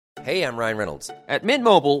Hey, I'm Ryan Reynolds. At Mint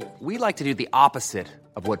Mobile, we like to do the opposite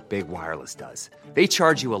of what Big Wireless does. They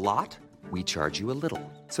charge you a lot, we charge you a little.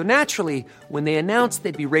 So naturally, when they announced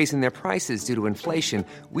they'd be raising their prices due to inflation,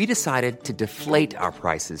 we decided to deflate our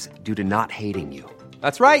prices due to not hating you.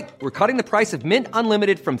 That's right. We're cutting the price of Mint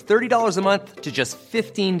Unlimited from $30 a month to just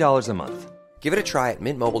 $15 a month. Give it a try at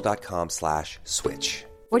mintmobile.com/switch.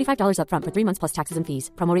 $45 up front for 3 months plus taxes and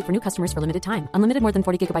fees. Promo rate for new customers for limited time. Unlimited more than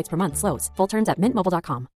 40 gigabytes per month. Slows full terms at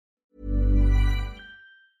mintmobile.com.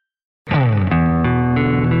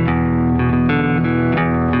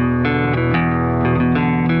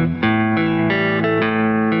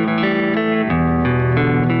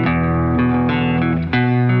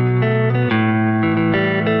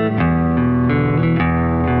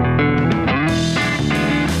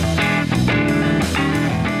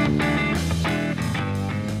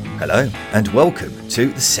 Hello and welcome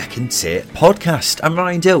to the Second Tier Podcast. I'm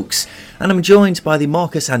Ryan Dilks and I'm joined by the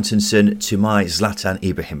Marcus Antonsen to my Zlatan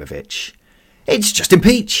Ibrahimovic. It's Justin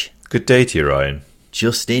Peach. Good day to you, Ryan.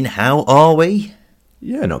 Justin, how are we?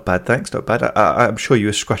 Yeah, not bad, thanks, not bad. I'm sure you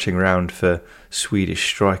were scratching around for Swedish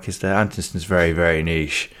strikers there. Antonsen's very, very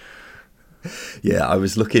niche. Yeah, I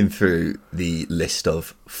was looking through the list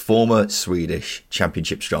of former Swedish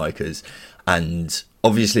Championship strikers and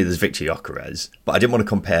obviously there's Victor Gyökeres, but I didn't want to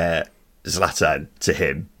compare Zlatan to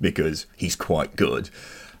him because he's quite good.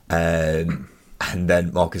 And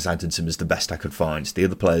then Marcus Antonsen was the best I could find. The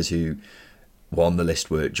other players who were on the list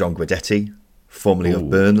were John Guidetti, formerly of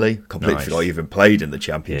Burnley. Completely forgot he even played in the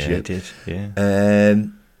Championship. Yeah, he did, yeah.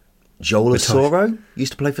 Joel Asoro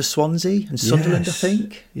used to play for Swansea and Sunderland, I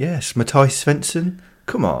think. Yes, Matthijs Svensson.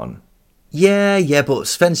 Come on. Yeah, but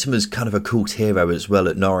Svensson was kind of a cult hero as well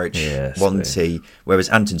at Norwich, wasn't he? Whereas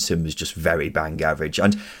Antonsen was just very bang average.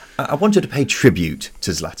 And I wanted to pay tribute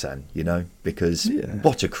to Zlatan, because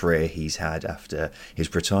what a career he's had after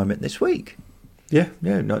his retirement this week. Yeah,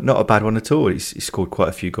 not a bad one at all. He's scored quite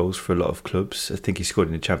a few goals for a lot of clubs. I think he scored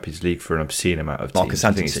in the Champions League for an obscene amount of teams. Marcus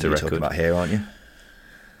Antonsen you're talking about here, aren't you?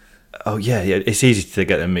 Oh, yeah. It's easy to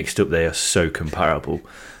get them mixed up. They are so comparable.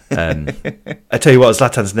 I tell you what,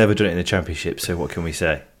 Zlatan's never done it in the Championship, so what can we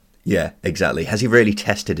say? Yeah, exactly. Has he really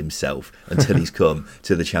tested himself until he's come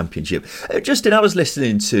to the Championship? Justin, I was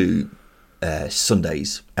listening to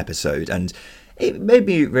Sunday's episode, and it made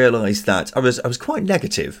me realise that I was quite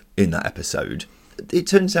negative in that episode. It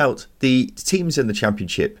turns out the teams in the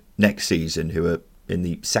Championship next season who are in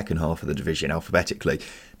the second half of the division alphabetically,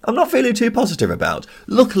 I'm not feeling too positive about.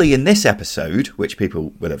 Luckily, in this episode, which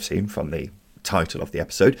people will have seen from the title of the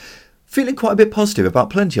episode, feeling quite a bit positive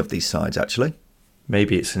about plenty of these sides, actually.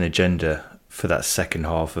 Maybe it's an agenda for that second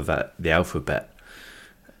half of the alphabet.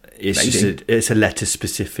 It's a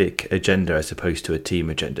letter-specific agenda as opposed to a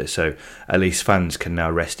team agenda. So at least fans can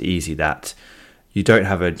now rest easy that you don't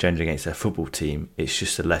have an agenda against their football team. It's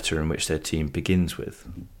just a letter in which their team begins with.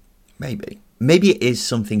 Maybe it is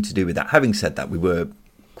something to do with that. Having said that, we were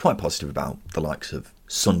quite positive about the likes of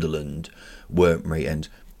Sunderland, weren't we? And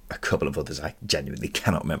a couple of others I genuinely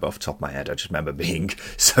cannot remember off the top of my head. I just remember being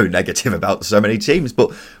so negative about so many teams.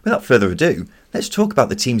 But without further ado, let's talk about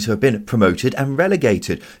the teams who have been promoted and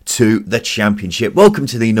relegated to the Championship. Welcome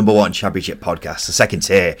to the number one Championship podcast, the Second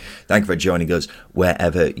Tier. Thank you for joining us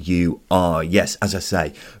wherever you are. Yes, as I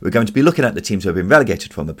say, we're going to be looking at the teams who have been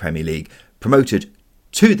relegated from the Premier League, promoted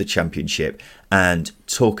to the Championship, and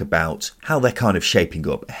talk about how they're kind of shaping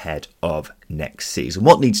up ahead of next season.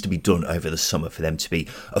 What needs to be done over the summer for them to be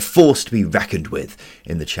a force to be reckoned with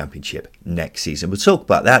in the Championship next season. We'll talk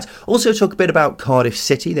about that. Also talk a bit about Cardiff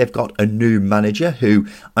City. They've got a new manager who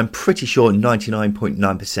I'm pretty sure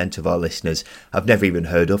 99.9% of our listeners have never even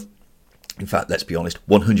heard of. In fact, let's be honest,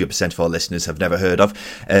 100% of our listeners have never heard of.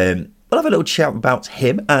 We'll have a little chat about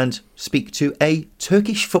him and speak to a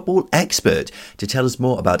Turkish football expert to tell us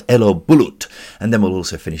more about Elo Bulut. And then we'll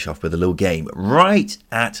also finish off with a little game right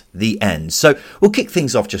at the end. So we'll kick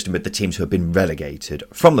things off, Justin, with the teams who have been relegated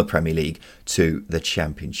from the Premier League to the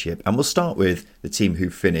Championship. And we'll start with the team who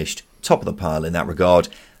finished top of the pile in that regard,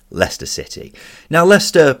 Leicester City. Now,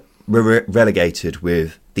 Leicester were relegated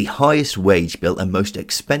with the highest wage bill and most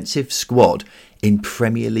expensive squad in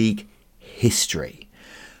Premier League history.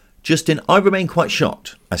 Justin, I remain quite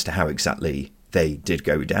shocked as to how exactly they did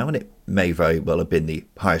go down. It may very well have been the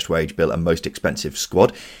highest wage bill and most expensive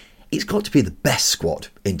squad. It's got to be the best squad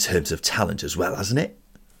in terms of talent as well, hasn't it?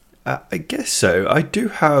 I guess so. I do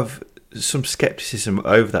have some scepticism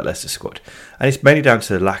over that Leicester squad, and it's mainly down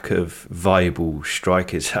to the lack of viable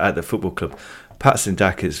strikers at the football club. Patson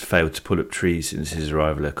Daka's failed to pull up trees since his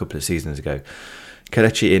arrival a couple of seasons ago.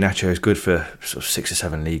 Kelechi Iheanacho is good for sort of 6 or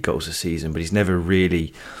 7 league goals a season, but he's never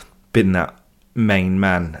really been that main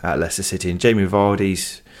man at Leicester City, and Jamie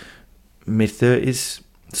Vardy's mid-30s,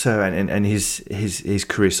 so and his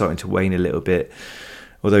career's starting to wane a little bit.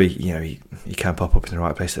 Although he can pop up in the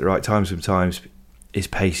right place at the right time sometimes, his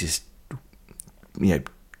pace is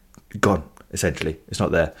gone. Essentially, it's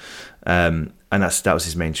not there, and that was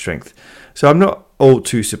his main strength. So I'm not all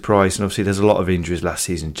too surprised. And obviously, there's a lot of injuries last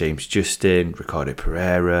season. James Justin, Ricardo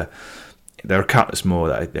Pereira. There are countless more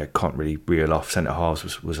that I can't really reel off. Centre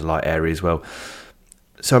halves was a light area as well.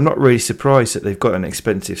 So I'm not really surprised that they've got an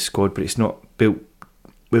expensive squad, but it's not built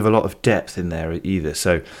with a lot of depth in there either.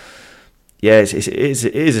 So yeah, it is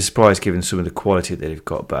a surprise given some of the quality that they've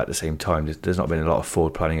got, but at the same time, there's not been a lot of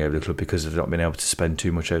forward planning over the club because they've not been able to spend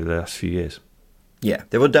too much over the last few years. Yeah,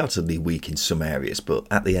 they're undoubtedly weak in some areas, but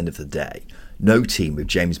at the end of the day, no team with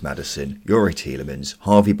James Maddison, Youri Tielemans,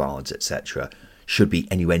 Harvey Barnes, etc. should be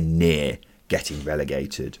anywhere near getting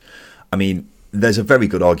relegated. I mean, there's a very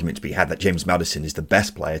good argument to be had that James Maddison is the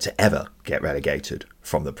best player to ever get relegated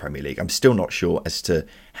from the Premier League. I'm still not sure as to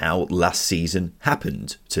how last season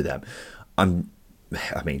happened to them. They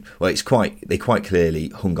quite clearly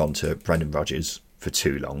hung on to Brendan Rodgers for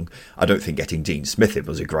too long. I don't think getting Dean Smith in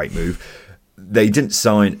was a great move. They didn't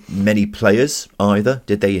sign many players either,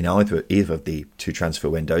 did they, in either of the two transfer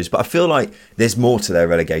windows? But I feel like there's more to their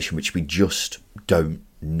relegation which we just don't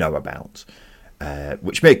know about,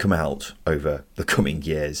 which may come out over the coming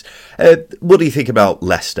years. What do you think about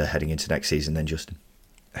Leicester heading into next season then, Justin?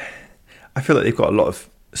 I feel like they've got a lot of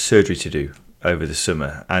surgery to do over the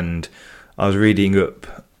summer, and I was reading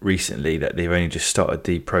up recently that they've only just started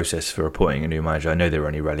the process for appointing a new manager. I know they were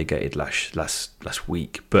only relegated last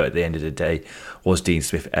week, but at the end of the day, was Dean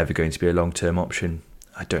Smith ever going to be a long-term option?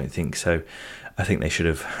 I don't think so. I think they should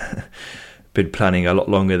have been planning a lot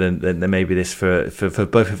longer than maybe this for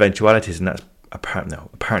both eventualities, and that's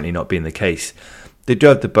apparently not being the case. They do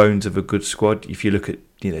have the bones of a good squad. If you look at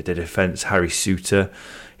their defence, Harry Souttar,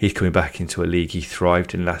 he's coming back into a league he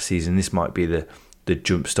thrived in last season. This might be the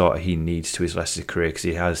jump starter he needs to his Leicester career, because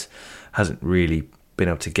he hasn't really been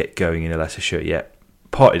able to get going in a Leicester shirt yet.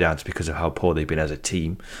 Partly down to because of how poor they've been as a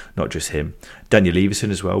team, not just him. Daniel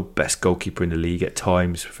Leveson as well, best goalkeeper in the league at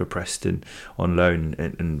times for Preston on loan,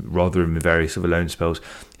 and Rotherham in various other loan spells.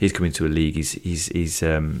 He's come into a league he's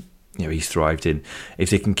thrived in. If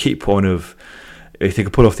they can pull off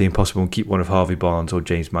the impossible and keep one of Harvey Barnes or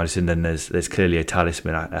James Maddison, then there's clearly a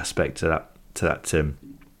talisman aspect to that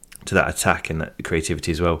attack and that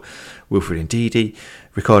creativity as well. Wilfred Ndidi,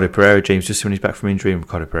 Ricardo Pereira, James Justin when he's back from injury, and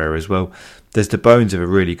Ricardo Pereira as well. There's the bones of a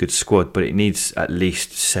really good squad, but it needs at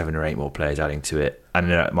least 7 or 8 more players adding to it. I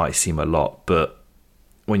know it might seem a lot, but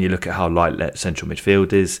when you look at how light central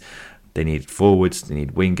midfield is, they need forwards, they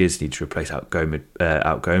need wingers, they need to replace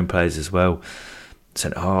outgoing players as well.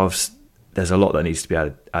 Centre halves, there's a lot that needs to be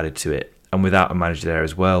added to it. And without a manager there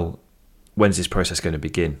as well, when's this process going to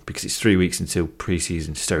begin? Because it's 3 weeks until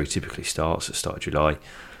pre-season stereotypically starts at the start of July.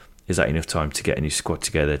 Is that enough time to get a new squad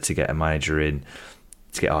together, to get a manager in,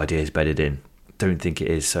 to get ideas bedded in? Don't think it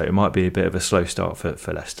is. So it might be a bit of a slow start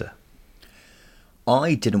for Leicester.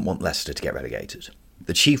 I didn't want Leicester to get relegated.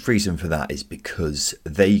 The chief reason for that is because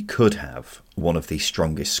they could have one of the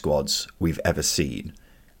strongest squads we've ever seen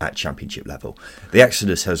at Championship level. The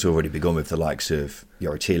exodus has already begun with the likes of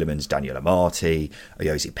Youri Tielemans, Daniel Amati,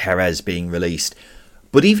 Jose Perez being released.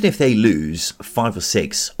 But even if they lose 5 or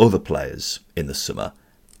 6 other players in the summer,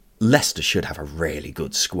 Leicester should have a really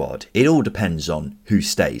good squad. It all depends on who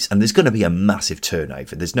stays, and there's going to be a massive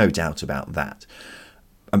turnover. There's no doubt about that.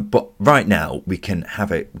 But right now, we can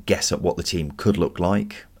have a guess at what the team could look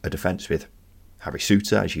like. A defence with Harry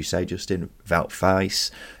Souttar, as you say, Justin, Wout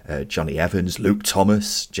Faes, Johnny Evans, Luke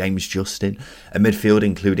Thomas, James Justin. A midfield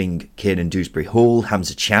including Kiernan Dewsbury-Hall,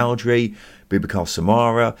 Hamza Chowdhury, Boubacar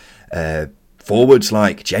Samara. Forwards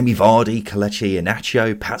like Jamie Vardy, Kelechi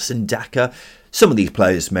Iheanacho, Patson Daka. Some of these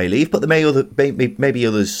players may leave, but there may be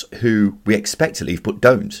others who we expect to leave but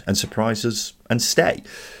don't, and surprise us and stay.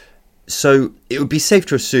 So it would be safe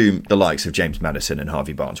to assume the likes of James Maddison and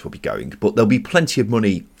Harvey Barnes will be going, but there'll be plenty of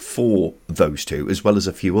money for those two, as well as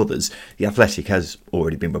a few others. The Athletic has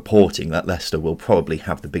already been reporting that Leicester will probably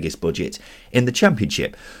have the biggest budget in the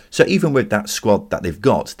Championship. So even with that squad that they've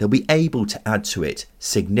got, they'll be able to add to it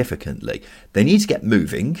significantly. They need to get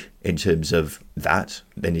moving in terms of that.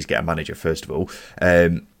 They need to get a manager, first of all.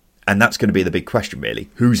 And that's going to be the big question, really.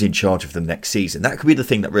 Who's in charge of them next season? That could be the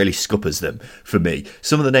thing that really scuppers them for me.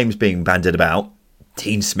 Some of the names being bandied about.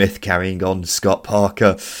 Dean Smith carrying on. Scott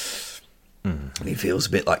Parker. And it feels a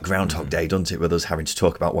bit like Groundhog Day, doesn't it, with us having to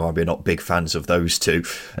talk about why we're not big fans of those two.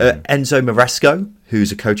 Enzo Maresco,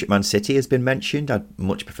 who's a coach at Man City, has been mentioned. I'd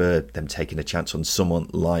much prefer them taking a chance on someone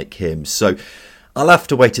like him. So I'll have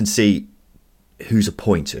to wait and see who's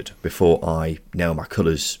appointed before I nail my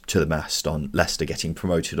colours to the mast on Leicester getting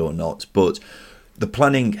promoted or not. But the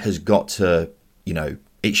planning has got to,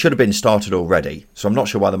 it should have been started already. So I'm not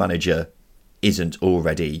sure why the manager isn't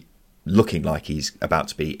already looking like he's about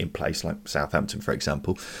to be in place, like Southampton, for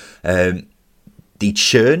example. The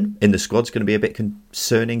churn in the squad's going to be a bit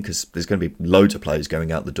concerning because there's going to be loads of players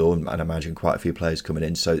going out the door and I imagine quite a few players coming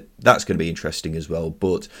in. So that's going to be interesting as well.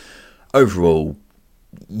 But overall,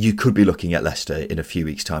 you could be looking at Leicester in a few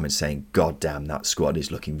weeks' time and saying, God damn, that squad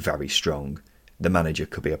is looking very strong. The manager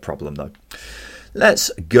could be a problem, though.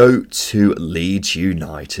 Let's go to Leeds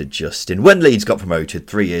United, Justin. When Leeds got promoted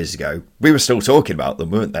 3 years ago, we were still talking about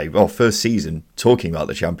them, weren't they? Well, first season, talking about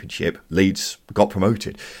the Championship, Leeds got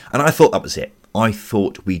promoted. And I thought that was it. I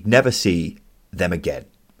thought we'd never see them again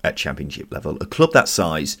at Championship level. A club that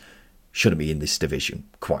size shouldn't be in this division,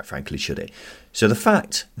 quite frankly, should it? So the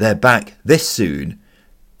fact they're back this soon,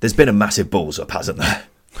 there's been a massive balls up, hasn't there?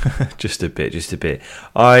 Just a bit.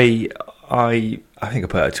 I think I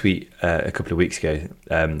put out a tweet a couple of weeks ago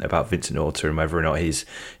about Vincent Orta and whether or not his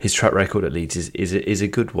track record at Leeds is a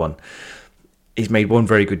good one. He's made one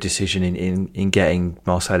very good decision in getting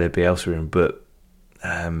Marcelo Bielsa in, but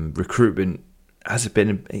recruitment has been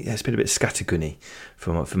a bit scattergunny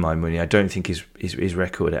for my money. I don't think his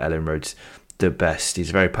record at Ellen Road's the best. He's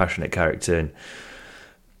a very passionate character,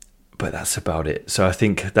 but that's about it. So I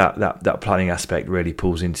think that planning aspect really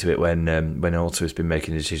pulls into it when Orta has been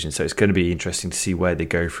making a decision. So it's going to be interesting to see where they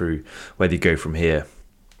go from here.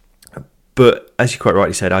 But as you quite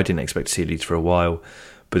rightly said, I didn't expect to see Leeds for a while.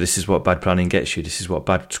 But this is what bad planning gets you. This is what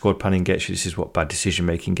bad squad planning gets you. This is what bad decision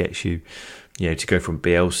making gets you. To go from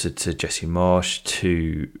Bielsa to Jesse Marsh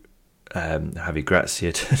to Javi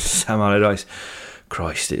Gracia to Sam Allardyce.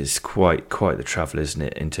 Christ, it is quite the travel, isn't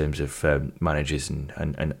it, in terms of managers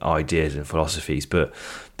and ideas and philosophies. But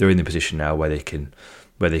they're in the position now where they can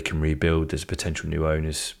rebuild. There's potential new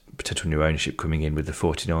ownership coming in with the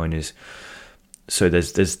 49ers. So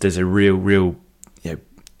there's a real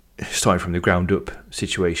starting from the ground up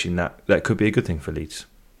situation that could be a good thing for Leeds.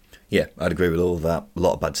 Yeah, I'd agree with all of that. A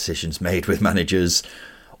lot of bad decisions made with managers.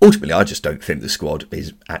 Ultimately, I just don't think the squad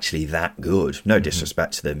is actually that good. No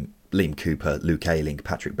disrespect to them. Liam Cooper, Luke Ayling,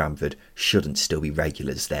 Patrick Bamford shouldn't still be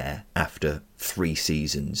regulars there after 3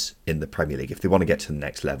 seasons in the Premier League. If they want to get to the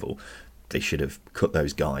next level, they should have cut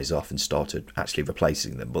those guys off and started actually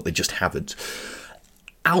replacing them, but they just haven't.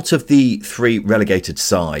 Out of the 3 relegated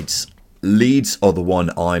sides, Leeds are the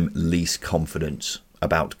one I'm least confident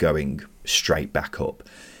about going straight back up.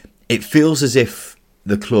 It feels as if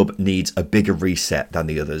the club needs a bigger reset than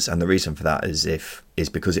the others, and the reason for that is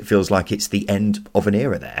because it feels like it's the end of an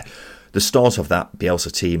era there. The start of that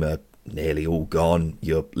Bielsa team are nearly all gone.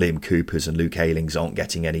 Your Liam Coopers and Luke Aylings aren't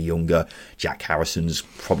getting any younger. Jack Harrison's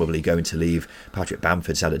probably going to leave. Patrick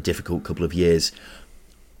Bamford's had a difficult couple of years.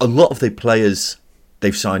 A lot of the players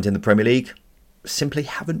they've signed in the Premier League simply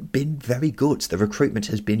haven't been very good. The recruitment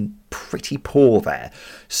has been pretty poor there.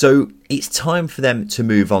 So it's time for them to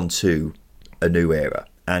move on to a new era,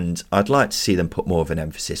 and I'd like to see them put more of an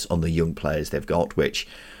emphasis on the young players they've got, which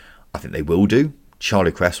I think they will do.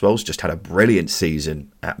 Charlie Cresswell's just had a brilliant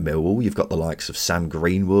season at Millwall. You've got the likes of Sam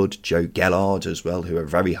Greenwood, Joe Gellard as well, who are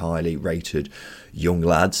very highly rated young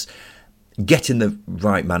lads. Getting the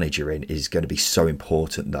right manager in is going to be so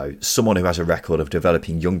important, though. Someone who has a record of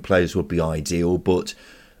developing young players would be ideal, but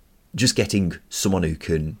just getting someone who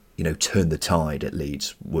can, turn the tide at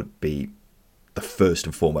Leeds would be the first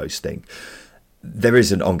and foremost thing. There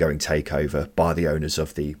is an ongoing takeover by the owners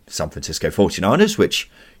of the San Francisco 49ers, which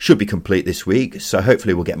should be complete this week. So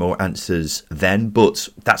hopefully we'll get more answers then. But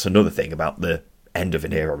that's another thing about the end of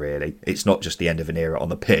an era, really. It's not just the end of an era on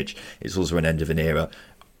the pitch. It's also an end of an era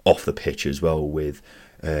off the pitch as well, with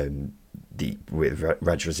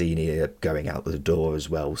Radrizzini going out the door as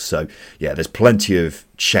well. So yeah, there's plenty of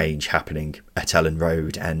change happening at Ellen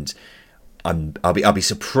Road, and I'll be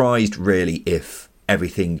surprised really if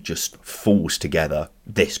everything just falls together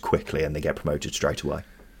this quickly and they get promoted straight away.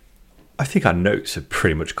 I think our notes are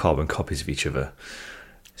pretty much carbon copies of each other.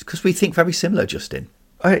 It's because we think very similar, Justin.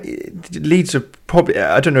 Leeds are probably,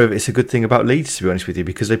 I don't know if it's a good thing about Leeds, to be honest with you,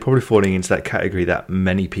 because they're probably falling into that category that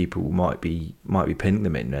many people might be pinning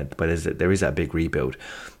them in, but there is that big rebuild.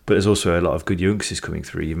 But there's also a lot of good youngsters coming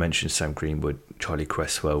through. You mentioned Sam Greenwood, Charlie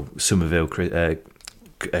Cresswell, Somerville, Chris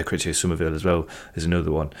Somerville as well is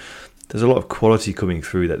another one. There's a lot of quality coming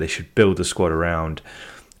through that they should build the squad around.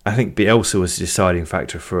 I think Bielsa was a deciding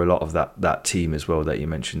factor for a lot of that team as well that you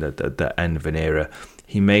mentioned, that end of an era.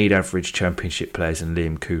 He made average championship players in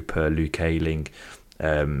Liam Cooper, Luke Ayling,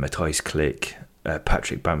 Matthijs Klick,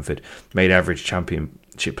 Patrick Bamford, made average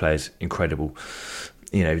championship players incredible.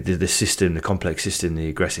 You know, the system, the complex system, the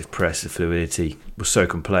aggressive press, the fluidity was so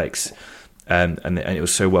complex, and it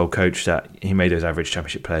was so well coached that he made those average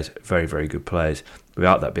championship players very, very good players.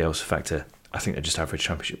 Without that Bielsa factor, I think they're just average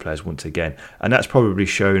championship players once again. And that's probably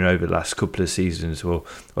shown over the last couple of seasons or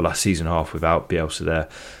last season and a half without Bielsa there.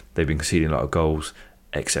 They've been conceding a lot of goals,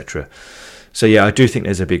 etc. So yeah, I do think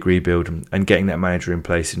there's a big rebuild, and getting that manager in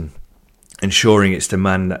place and ensuring it's the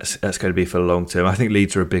man that's going to be for the long term. I think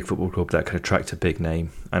Leeds are a big football club that can attract a big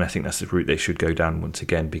name, and I think that's the route they should go down once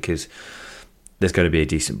again, because there's going to be a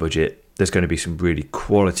decent budget. There's going to be some really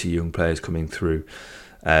quality young players coming through,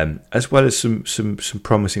 as well as some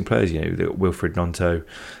promising players. You know, Wilfred Gnonto,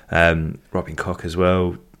 Robin Koch as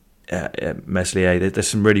well, Meslier. There's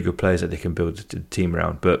some really good players that they can build the team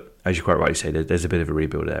around. But as you quite rightly say, there's a bit of a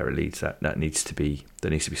rebuild there at Leeds that needs to be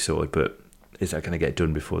sorted. But is that going to get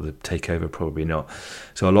done before the takeover? Probably not.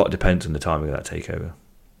 So a lot depends on the timing of that takeover.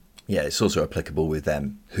 Yeah, it's also applicable with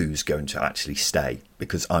them who's going to actually stay,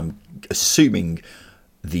 because I'm assuming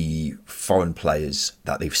the foreign players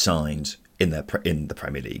that they've signed in the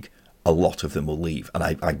Premier League, a lot of them will leave, and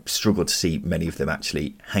I struggle to see many of them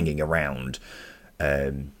actually hanging around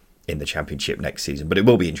in the Championship next season. But it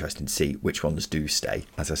will be interesting to see which ones do stay.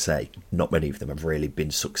 As I say, not many of them have really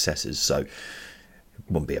been successes, so it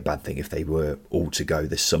wouldn't be a bad thing if they were all to go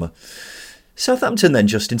this summer. Southampton then,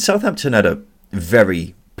 Justin. Southampton had a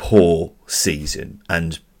very poor season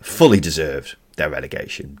and fully deserved their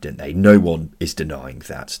relegation, didn't they? No one is denying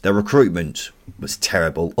that. Their recruitment was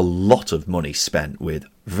terrible. A lot of money spent with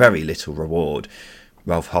very little reward.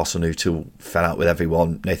 Ralph Hasenhüttl fell out with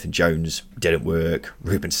everyone. Nathan Jones didn't work.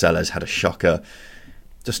 Ruben Sellers had a shocker.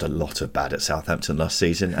 Just a lot of bad at Southampton last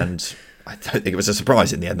season, and I don't think it was a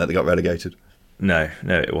surprise in the end that they got relegated. No,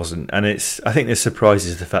 it wasn't. And I think the surprise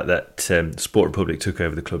is the fact that Sport Republic took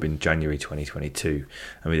over the club in January 2022,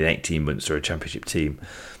 and within 18 months they're a Championship team,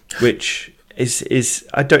 which is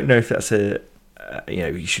I don't know if that's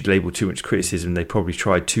you should label too much criticism. They probably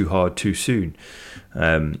tried too hard too soon.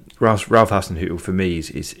 Ralph Hasenhüttl for me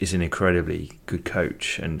is an incredibly good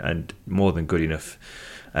coach and more than good enough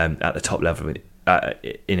at the top level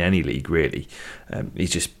in any league really. He's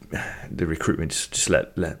just the recruitment just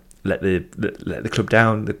let the club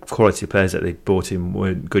down. The quality of players that they brought in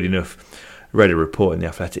weren't good enough. I read a report in The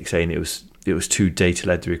Athletic saying it was too data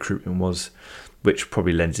led, the recruitment was, which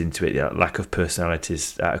probably lends into it, lack of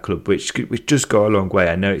personalities at a club, which does go a long way.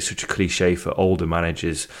 I know it's such a cliche for older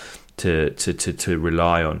managers to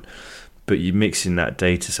rely on, but you mix in that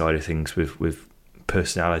data side of things with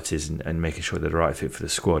personalities and making sure they're the right fit for the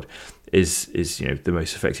squad is the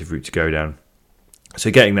most effective route to go down. So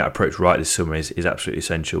getting that approach right this summer is absolutely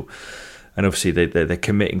essential. And obviously they're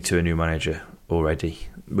committing to a new manager already,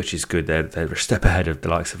 which is good. They're a step ahead of the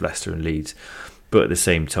likes of Leicester and Leeds. But at the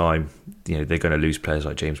same time, they're going to lose players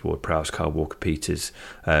like James Ward-Prowse, Kyle Walker-Peters,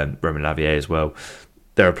 Romain Lavier as well.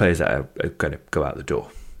 There are players that are going to go out the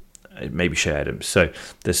door. Maybe Shea Adams. So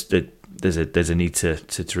there's a need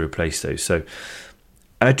to replace those. So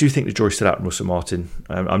I do think the jury's still out on Russell Martin.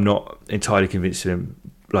 I'm not entirely convinced of him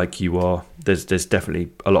like you are. There's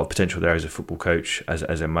definitely a lot of potential there as a football coach,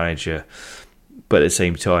 as a manager. But at the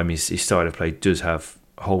same time, his style of play does have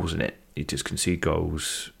holes in it. He does concede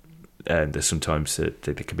goals. And there's sometimes that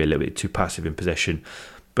they can be a little bit too passive in possession,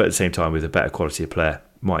 but at the same time with a better quality of player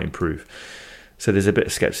might improve. So there's a bit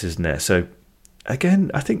of scepticism there. So again,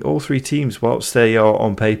 I think all three teams, whilst they are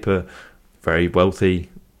on paper very wealthy,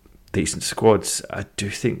 decent squads, I do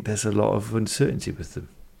think there's a lot of uncertainty with them.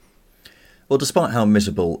 Well, despite how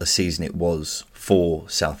miserable a season it was for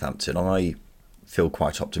Southampton, I feel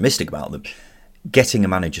quite optimistic about them. Getting a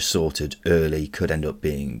manager sorted early could end up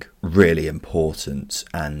being really important,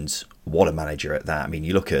 and what a manager at that. I mean,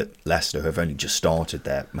 you look at Leicester, who have only just started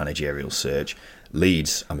their managerial search.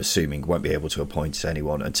 Leeds, I'm assuming, won't be able to appoint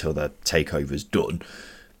anyone until the takeover's done.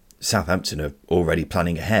 Southampton are already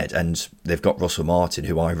planning ahead, and they've got Russell Martin,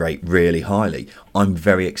 who I rate really highly. I'm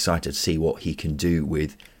very excited to see what he can do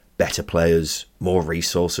with better players, more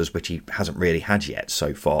resources, which he hasn't really had yet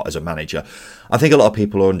so far as a manager. I think a lot of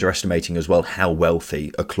people are underestimating as well how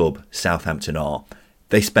wealthy a club Southampton are.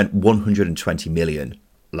 They spent 120 million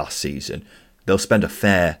last season. They'll spend a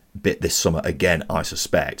fair bit this summer again, I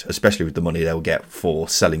suspect, especially with the money they'll get for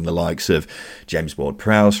selling the likes of James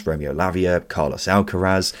Ward-Prowse, Romeo Lavia, Carlos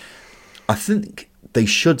Alcaraz. I think they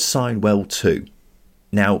should sign well too.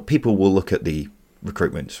 Now, people will look at the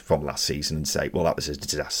recruitment from last season and say, well, that was a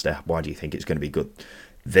disaster. Why do you think it's going to be good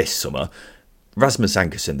this summer? Rasmus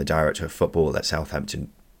Ankersen, the director of football at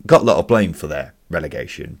Southampton, got a lot of blame for their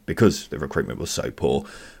relegation because the recruitment was so poor.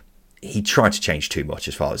 He tried to change too much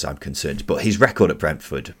as far as I'm concerned, but his record at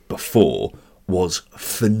Brentford before was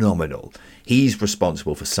phenomenal. He's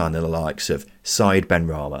responsible for signing the likes of Said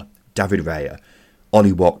Benrahma, David Raya,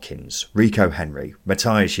 Ollie Watkins, Rico Henry,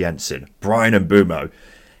 Matthias Jensen, Brian Mbeumo.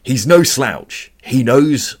 He's no slouch. He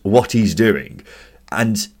knows what he's doing.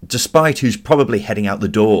 And despite who's probably heading out the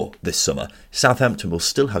door this summer, Southampton will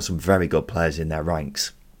still have some very good players in their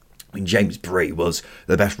ranks. I mean, James Bree was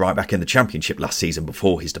the best right back in the Championship last season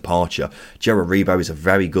before his departure. Joe Aribo is a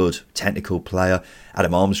very good technical player.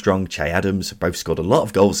 Adam Armstrong, Che Adams have both scored a lot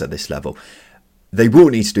of goals at this level. They will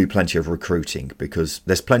need to do plenty of recruiting because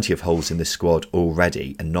there's plenty of holes in this squad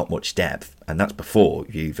already and not much depth. And that's before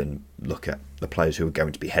you even look at the players who are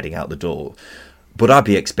going to be heading out the door. But I'd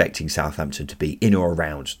be expecting Southampton to be in or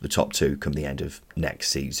around the top two come the end of next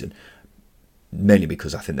season. Mainly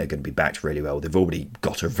because I think they're going to be backed really well. They've already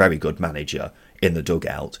got a very good manager in the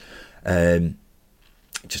dugout. It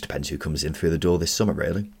just depends who comes in through the door this summer,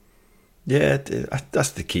 really. Yeah,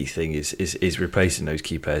 that's the key thing is replacing those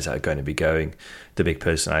key players that are going to be going, the big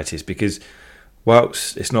personalities. Because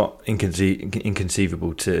whilst it's not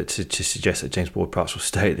inconceivable to suggest that James Ward-Prowse will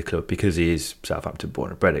stay at the club because he is Southampton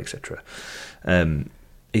born and bred, etc.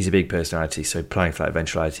 He's a big personality, so playing for that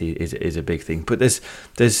eventuality is a big thing. But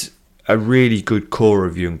there's a really good core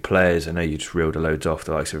of young players. I know you just reeled a loads off,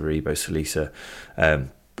 the likes of Aribo, Salisa,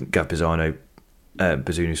 Gav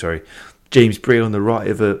Bazunu, James Bree on the right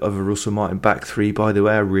of a Russell Martin back three, by the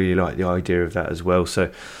way. I really like the idea of that as well. So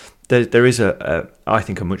there is I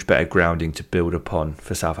think a much better grounding to build upon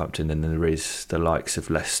for Southampton than there is the likes of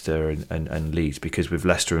Leicester and Leeds, because with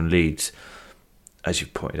Leicester and Leeds, as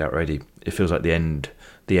you've pointed out already, it feels like the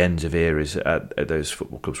ends of eras at those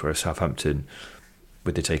football clubs, whereas Southampton,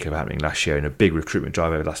 with the takeover happening last year and a big recruitment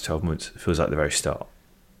drive over the last 12 months, it feels like the very start.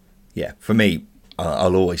 Yeah, for me,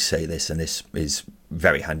 I'll always say this, and this is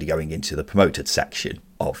very handy going into the promoted section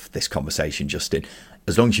of this conversation, Justin.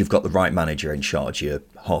 As long as you've got the right manager in charge, you're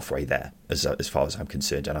halfway there, as far as I'm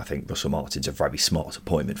concerned. And I think Russell Martin's a very smart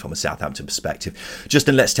appointment from a Southampton perspective.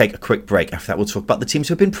 Justin, let's take a quick break. After that, we'll talk about the teams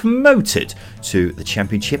who have been promoted to the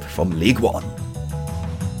Championship from League One.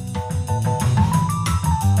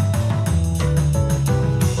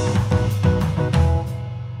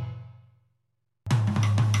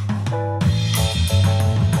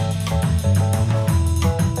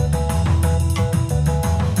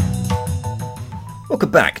 Welcome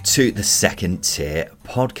back to the Second Tier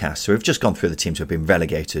podcast. So we've just gone through the teams who have been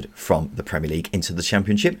relegated from the Premier League into the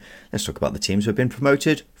Championship. Let's talk about the teams who have been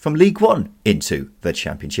promoted from League One into the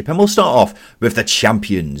Championship. And we'll start off with the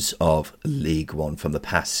champions of League One from the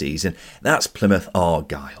past season. That's Plymouth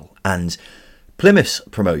Argyle. And Plymouth's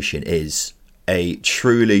promotion is a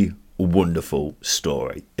truly wonderful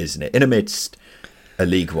story, isn't it? In amidst a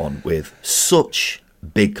League One with such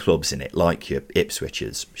big clubs in it, like your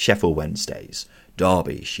Ipswiches, Sheffield Wednesdays,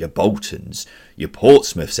 Derby's, your Boltons, your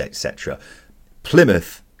Portsmouths, etc.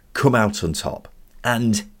 Plymouth come out on top.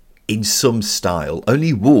 And in some style,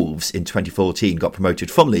 only Wolves in 2014 got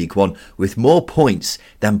promoted from League One with more points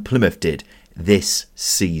than Plymouth did this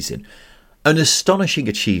season. An astonishing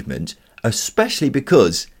achievement, especially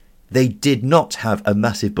because they did not have a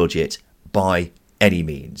massive budget by any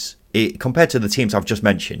means. Compared to the teams I've just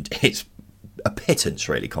mentioned, it's a pittance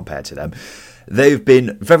really compared to them. They've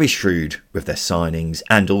been very shrewd with their signings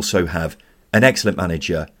and also have an excellent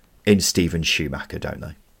manager in Steven Schumacher, don't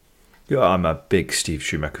they? Yeah, I'm a big Steve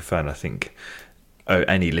Schumacher fan. I think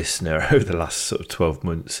any listener over the last sort of 12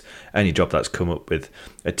 months, any job that's come up with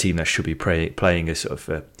a team that should be playing a sort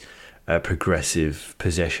of a progressive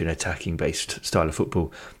possession attacking based style of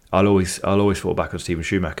football, I'll always fall back on Steven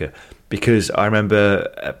Schumacher, because I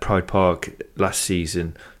remember at Pride Park last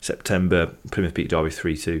season, September, Plymouth beat Derby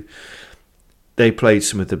 3-2. They played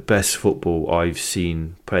some of the best football I've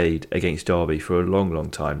seen played against Derby for a long, long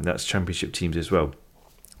time. That's Championship teams as well.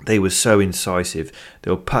 They were so incisive.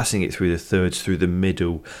 They were passing it through the thirds, through the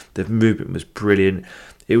middle. The movement was brilliant.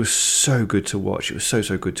 It was so good to watch. It was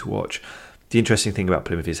so good to watch. The interesting thing about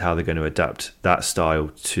Plymouth is how they're going to adapt that style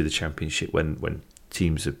to the Championship when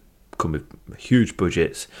teams have come with huge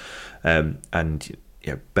budgets and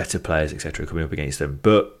better players, etc., coming up against them.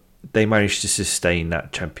 But they managed to sustain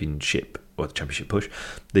that Championship push,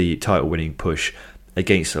 the title-winning push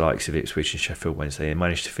against the likes of Ipswich and Sheffield Wednesday. They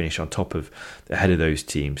managed to finish on top of, ahead of those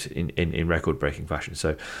teams in record-breaking fashion.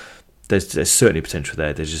 So there's certainly potential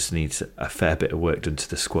there. There just needs a fair bit of work done to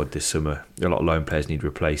the squad this summer. A lot of loan players need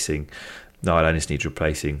replacing. Niall Ennis needs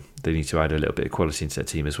replacing. They need to add a little bit of quality into their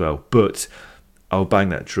team as well. But I'll bang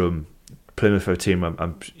that drum. Plymouth are a team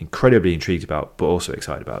I'm incredibly intrigued about, but also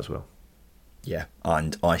excited about as well. Yeah,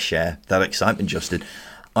 and I share that excitement, Justin.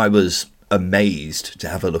 I was amazed to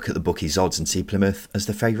have a look at the bookies' odds and see Plymouth as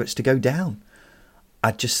the favourites to go down.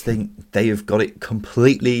 I just think they have got it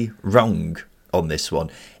completely wrong on this one.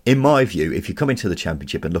 In my view, if you come into the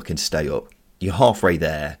Championship and looking to stay up, you're halfway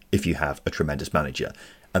there if you have a tremendous manager.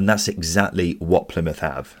 And that's exactly what Plymouth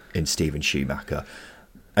have in Stephen Schumacher.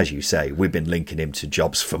 As you say, we've been linking him to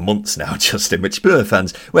jobs for months now, Justin, which Plymouth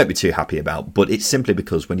fans won't be too happy about. But it's simply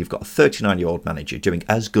because when you've got a 39-year-old manager doing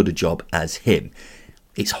as good a job as him,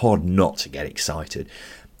 it's hard not to get excited.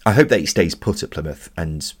 I hope that he stays put at Plymouth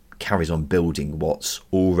and carries on building what's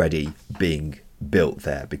already being built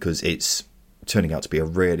there, because it's turning out to be a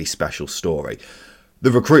really special story.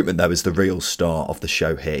 The recruitment, though, is the real star of the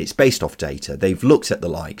show here. It's based off data. They've looked at the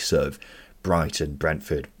likes of Brighton,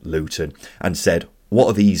 Brentford, Luton, and said, what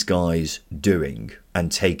are these guys doing,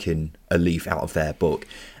 and taken a leaf out of their book.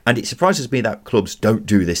 And it surprises me that clubs don't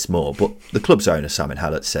do this more, but the club's owner, Simon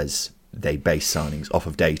Hallett, says they base signings off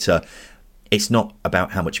of data. It's not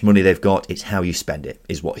about how much money they've got, it's how you spend it,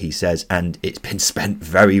 is what he says, and it's been spent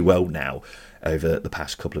very well now over the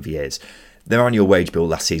past couple of years. Their annual wage bill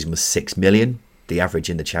last season was $6 million. The average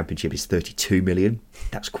in the Championship is $32 million.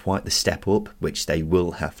 That's quite the step up, which they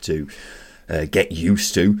will have to get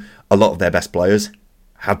used to. A lot of their best players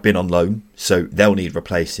have been on loan, so they'll need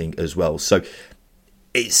replacing as well. So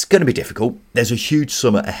it's going to be difficult. There's a huge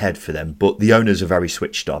summer ahead for them, but the owners are very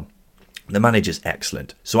switched on. The manager's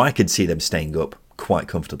excellent, so I could see them staying up quite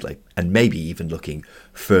comfortably and maybe even looking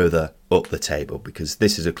further up the table, because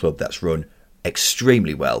this is a club that's run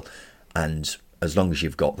extremely well, and as long as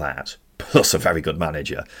you've got that, plus a very good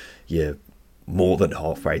manager, you're more than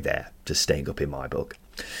halfway there to staying up in my book.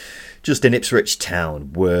 Just in Ipswich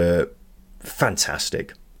Town were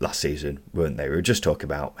fantastic last season, weren't they? We were just talking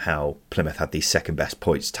about how Plymouth had the second best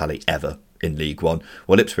points tally ever in League One,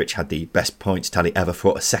 while Ipswich had the best points tally ever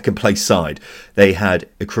for a second place side. They had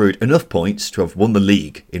accrued enough points to have won the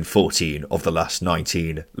league in 14 of the last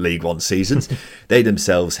 19 League One seasons. They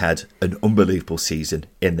themselves had an unbelievable season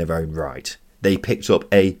in their own right. They picked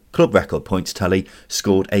up a club record points tally,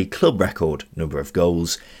 scored a club record number of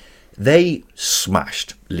goals. They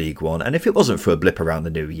smashed League One, and if it wasn't for a blip around the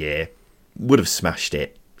new year, would have smashed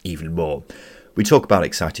it even more. We talk about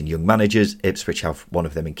exciting young managers. Ipswich have one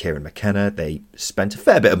of them in Kieran McKenna. They spent a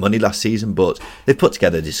fair bit of money last season, but they've put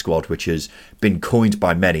together this squad which has been coined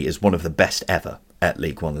by many as one of the best ever at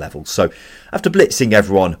League One level. So after blitzing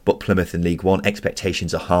everyone but Plymouth in League One,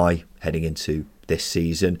 expectations are high heading into this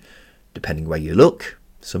season. Depending where you look,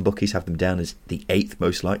 some bookies have them down as the 8th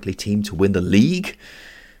most likely team to win the league,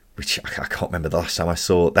 which I can't remember the last time I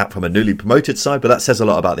saw that from a newly promoted side, but that says a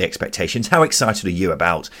lot about the expectations. How excited are you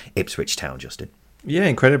about Ipswich Town, Justin? Yeah,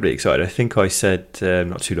 incredibly excited. I think I said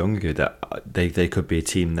not too long ago that they could be a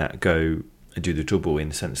team that go and do the double, in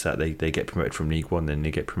the sense that they get promoted from League One, then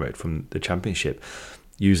they get promoted from the Championship,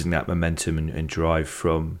 using that momentum and drive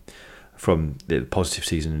from the positive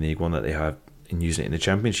season in League One that they have and using it in the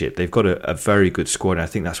Championship. They've got a very good squad, and I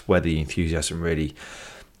think that's where the enthusiasm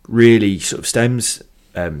really sort of stems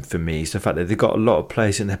for me. Is the fact that they've got a lot of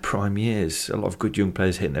players in their prime years, a lot of good young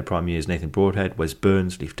players hitting their prime years. Nathan Broadhead, Wes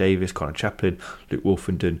Burns, Leif Davis, Connor Chaplin, Luke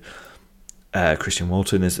Wolfenden, Christian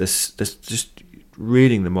Walton. There's just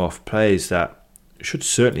reading them off, players that should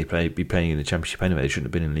certainly be playing in the Championship anyway. They shouldn't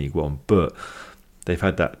have been in League One, but they've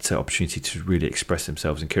had that opportunity to really express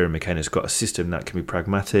themselves. And Kieran McKenna's got a system that can be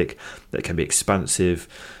pragmatic, that can be expansive,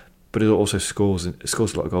 but it also scores a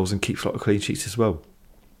lot of goals and keeps a lot of clean sheets as well.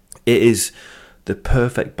 It is the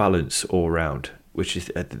perfect balance all round, which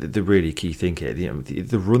is the really key thing here.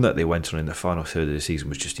 The run that they went on in the final third of the season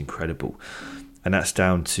was just incredible, and that's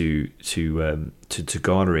down to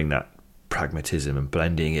garnering that pragmatism and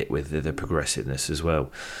blending it with the progressiveness as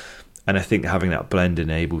well. And I think having that blend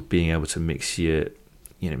enabled, being able to mix your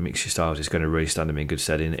styles is going to really stand them in good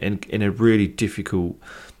stead in a really difficult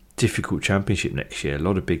Championship next year. A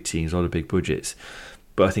lot of big teams, a lot of big budgets.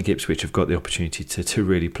 But I think Ipswich have got the opportunity to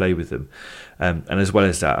really play with them. And as well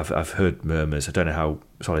as that, I've heard murmurs, I don't know how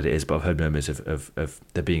solid it is, but I've heard murmurs of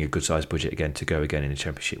there being a good sized budget again to go again in the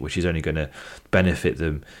Championship, which is only going to benefit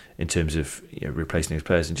them in terms of replacing those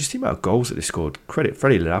players. And just the amount of goals that they scored. Credit,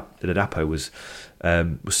 Freddie Ladapo was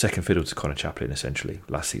second fiddle to Connor Chaplin essentially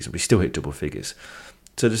last season, but he still hit double figures.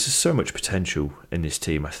 So there's just so much potential in this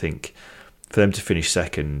team. I think for them to finish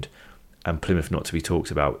second and Plymouth not to be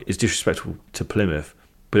talked about is disrespectful to Plymouth,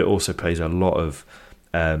 but it also pays a lot of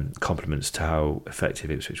compliments to how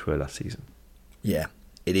effective Ipswich were last season. Yeah,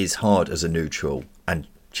 it is hard as a neutral and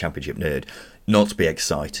Championship nerd not to be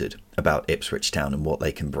excited about Ipswich Town and what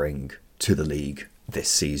they can bring to the league this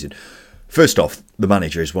season. First off, the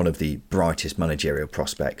manager is one of the brightest managerial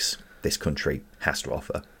prospects this country has to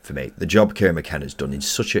offer for me. The job Kieran McKenna's done in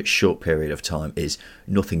such a short period of time is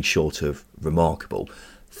nothing short of remarkable.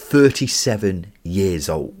 37 years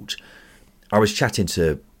old. I was chatting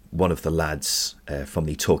to one of the lads from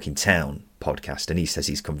the Talking Town podcast, and he says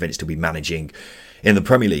he's convinced he'll be managing in the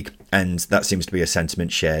Premier League, and that seems to be a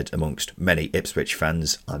sentiment shared amongst many Ipswich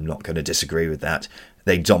fans. I'm not going to disagree with that.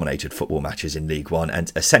 They dominated football matches in League One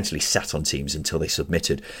and essentially sat on teams until they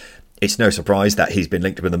submitted. It's no surprise that he's been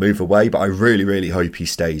linked with a move away, but I really, really hope he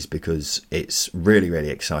stays, because it's really, really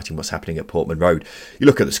exciting what's happening at Portman Road. You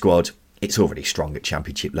look at the squad, it's already strong at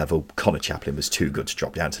Championship level. Connor Chaplin was too good to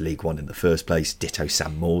drop down to League One in the first place. Ditto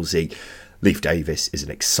Sam Morsey. Leif Davis is an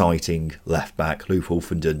exciting left-back. Luke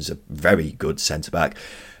Wolfenden's a very good centre-back.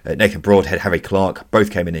 Nathan Broadhead, Harry Clark, both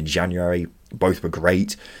came in January. Both were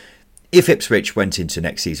great. If Ipswich went into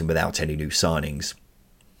next season without any new signings,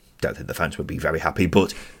 don't think the fans would be very happy,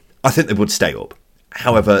 but I think they would stay up.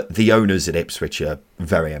 However, the owners at Ipswich are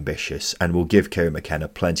very ambitious and will give Kieran McKenna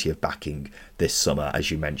plenty of backing this summer, as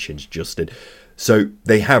you mentioned, Justin. So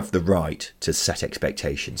they have the right to set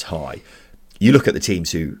expectations high. You look at the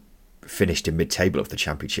teams who finished in mid-table of the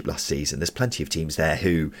Championship last season, there's plenty of teams there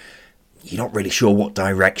who you're not really sure what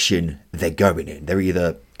direction they're going in. They're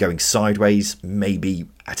either going sideways, maybe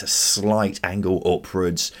at a slight angle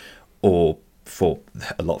upwards, or for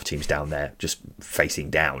a lot of teams down there, just facing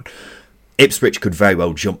down. Ipswich could very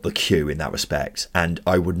well jump the queue in that respect, and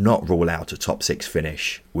I would not rule out a top 6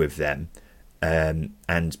 finish with them.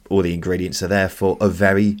 And all the ingredients are there for a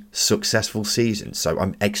very successful season. So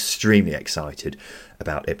I'm extremely excited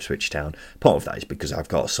about Ipswich Town. Part of that is because I've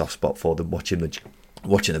got a soft spot for them, watching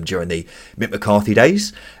them during the Mick McCarthy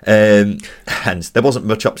days. And there wasn't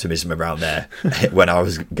much optimism around there when I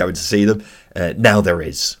was going to see them. Now there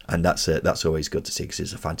is, and that's always good to see, because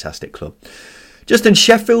it's a fantastic club. Just in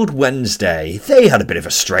Sheffield Wednesday, they had a bit of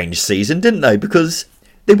a strange season, didn't they? Because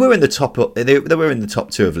they were in the top. They were in the top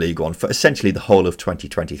 2 of League One for essentially the whole of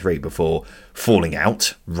 2023 before falling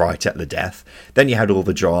out right at the death. Then you had all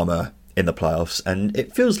the drama in the playoffs, and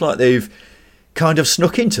it feels like they've kind of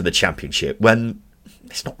snuck into the Championship when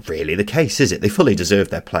it's not really the case, is it? They fully deserve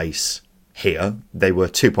their place here. They were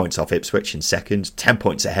 2 points off Ipswich in second, 10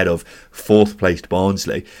 points ahead of 4th placed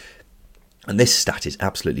Barnsley. And this stat is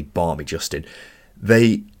absolutely balmy, Justin.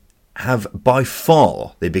 They have by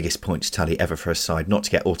far the biggest points tally ever for a side not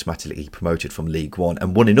to get automatically promoted from League One,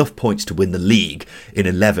 and won enough points to win the league in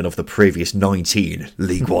 11 of the previous 19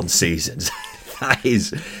 League One seasons. That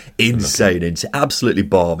is insane. It's absolutely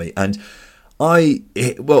balmy. And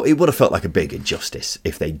it would have felt like a big injustice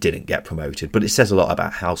if they didn't get promoted, but it says a lot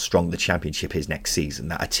about how strong the Championship is next season,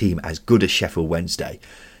 that a team as good as Sheffield Wednesday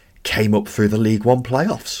came up through the League One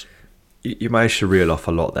playoffs. You managed to reel off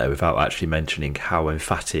a lot there without actually mentioning how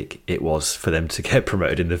emphatic it was for them to get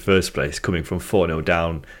promoted in the first place, coming from 4-0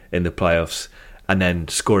 down in the playoffs and then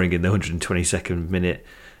scoring in the 122nd minute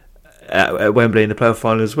at Wembley in the playoff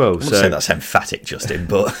final as well. I wouldn't say that's emphatic, Justin,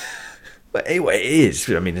 but But anyway, it is.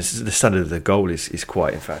 I mean, the standard of the goal is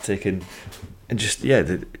quite emphatic, and just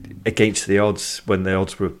against the odds, when the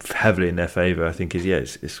odds were heavily in their favour, I think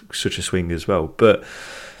it's such a swing as well. But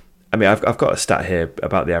I mean, I've got a stat here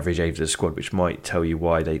about the average age of the squad, which might tell you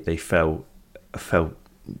why they fell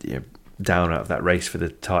down out of that race for the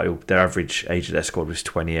title. Their average age of their squad was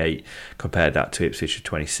 28. Compared that to Ipswich was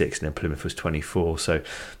 26, and then Plymouth was 24. So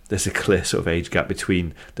there's a clear sort of age gap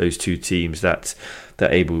between those two teams that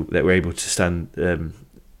were able to stand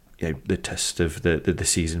the test of the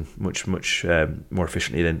season much more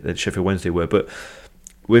efficiently than Sheffield Wednesday were. But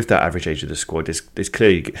with that average age of the squad, there's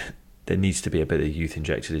clearly there needs to be a bit of youth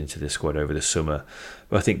injected into the squad over the summer.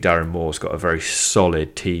 But I think Darren Moore's got a very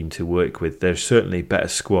solid team to work with. There's certainly better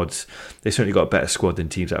squads. They've certainly got a better squad than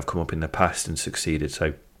teams that have come up in the past and succeeded.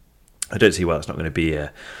 So I don't see why that's not going to be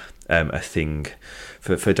a thing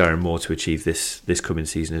for Darren Moore to achieve this coming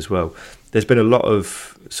season as well. There's been a lot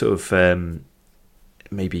of sort of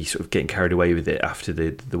maybe sort of getting carried away with it after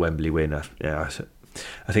the Wembley win. I think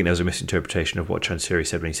there was a misinterpretation of what Chansiri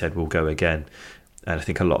said when he said we'll go again. And I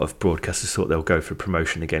think a lot of broadcasters thought they'll go for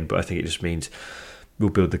promotion again, but I think it just means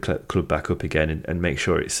we'll build the club back up again and make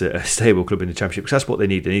sure it's a stable club in the Championship, because that's what they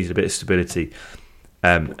need. They need a bit of stability,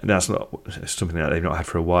 and that's not something that they've not had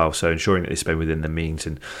for a while. So ensuring that they spend within their means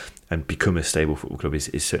and become a stable football club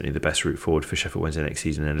is certainly the best route forward for Sheffield Wednesday next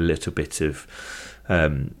season. And a little bit of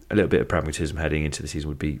pragmatism heading into the season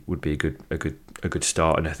would be a good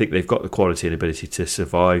start. And I think they've got the quality and ability to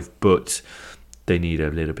survive, but they need a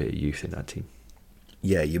little bit of youth in that team.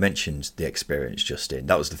 Yeah, you mentioned the experience, Justin.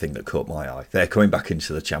 That was the thing that caught my eye. They're coming back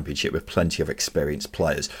into the Championship with plenty of experienced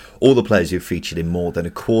players. All the players who featured in more than a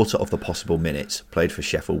quarter of the possible minutes played for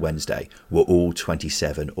Sheffield Wednesday were all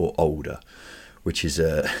 27 or older, which is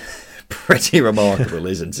pretty remarkable,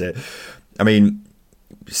 isn't it? I mean,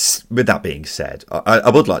 with that being said, I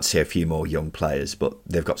would like to see a few more young players, but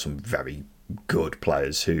they've got some very good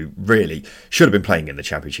players who really should have been playing in the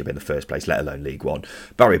Championship in the first place, let alone League One.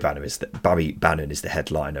 Barry Bannon is the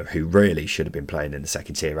headliner, who really should have been playing in the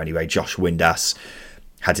second tier anyway. Josh Windass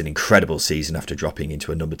had an incredible season after dropping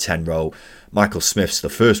into a number 10 role. Michael Smith's the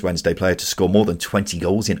first Wednesday player to score more than 20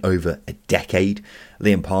 goals in over a decade.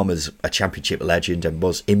 Liam Palmer's a Championship legend and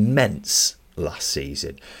was immense last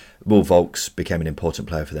season. Will Volks became an important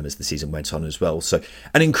player for them as the season went on as well. So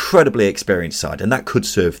an incredibly experienced side, and that could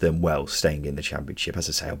serve them well staying in the Championship. As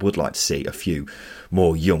I say, I would like to see a few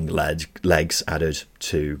more young legs added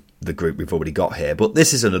to the group we've already got here. But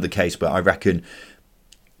this is another case where I reckon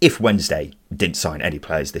if Wednesday didn't sign any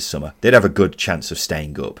players this summer, they'd have a good chance of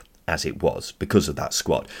staying up as it was because of that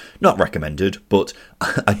squad. Not recommended, but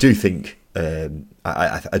I do think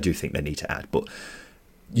I do think they need to add. But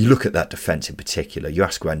you look at that defence in particular, you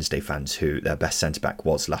ask Wednesday fans who their best centre-back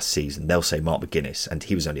was last season, they'll say Mark McGuinness, and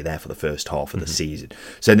he was only there for the first half of the season.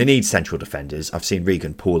 So they need central defenders. I've seen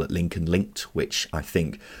Regan Paul at Lincoln linked, which I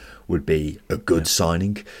think would be a good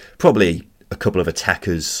signing. Probably a couple of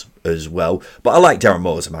attackers as well. But I like Darren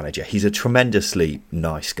Moore as a manager. He's a tremendously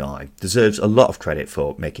nice guy. Deserves a lot of credit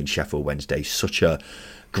for making Sheffield Wednesday such a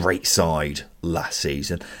great side last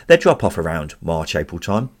season. Their drop off around March, April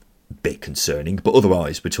time, bit concerning, but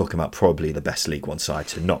otherwise we're talking about probably the best League One side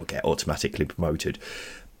to not get automatically promoted.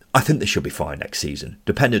 I think they should be fine next season,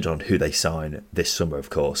 depending on who they sign this summer, of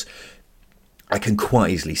course. I can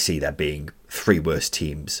quite easily see there being 3 worse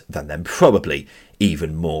teams than them, probably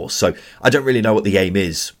even more. So I don't really know what the aim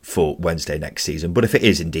is for Wednesday next season, but if it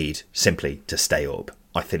is indeed simply to stay up,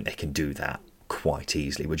 I think they can do that quite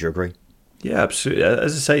easily. Would you agree? Yeah, absolutely.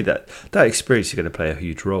 As I say, that experience is going to play a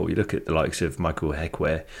huge role. You look at the likes of Michael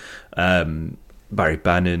Heckware, Barry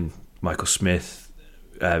Bannon, Michael Smith,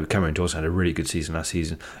 Cameron Dawson had a really good season last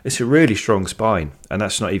season. It's a really strong spine, and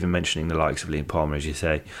that's not even mentioning the likes of Liam Palmer, as you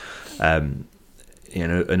say, and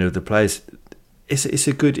other players. It's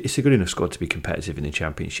a good enough squad to be competitive in the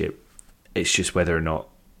Championship. It's just whether or not,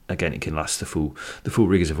 again, it can last the full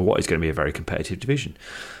rigours of what is going to be a very competitive division.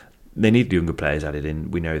 They need younger players added in.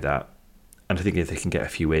 We know that. And I think if they can get a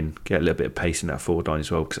few in, get a little bit of pace in that forward line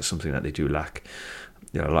as well, because that's something that they do lack.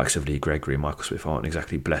 The likes of Lee Gregory and Michael Smith aren't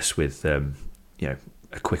exactly blessed with a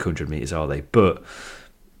quick 100 metres, are they? But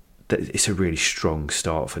it's a really strong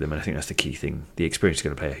start for them, and I think that's the key thing. The experience is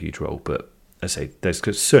going to play a huge role, but as I say, there's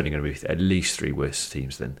certainly going to be at least 3 worse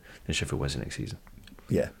teams than Sheffield Wednesday next season.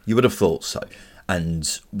 Yeah, you would have thought so.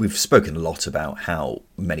 And we've spoken a lot about how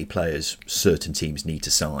many players certain teams need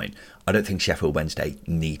to sign. I don't think Sheffield Wednesday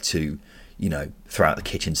need to throw out the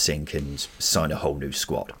kitchen sink and sign a whole new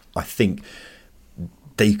squad. I think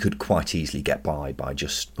they could quite easily get by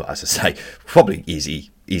just, as I say, probably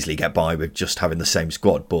easily get by with just having the same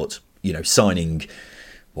squad. But, signing,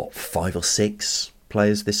 5 or 6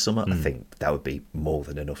 players this summer, I think that would be more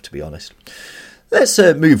than enough, to be honest. Let's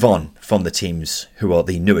move on from the teams who are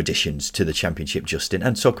the new additions to the Championship, Justin,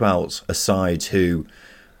 and talk about a side who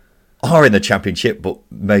are in the Championship but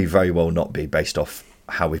may very well not be, based off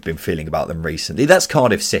how we've been feeling about them recently. That's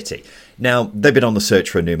Cardiff City. Now, they've been on the search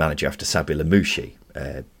for a new manager after Sabri Lamouchi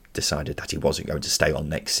decided that he wasn't going to stay on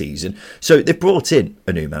next season. So they've brought in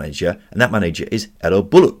a new manager, and that manager is Erol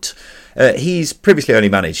Bulut. He's previously only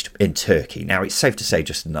managed in Turkey. Now, it's safe to say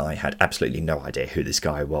Justin and I had absolutely no idea who this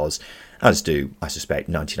guy was, as do, I suspect,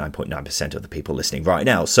 99.9% of the people listening right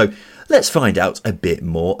now. So let's find out a bit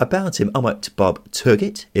more about him. Ahmet Bob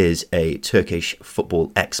Turgut is a Turkish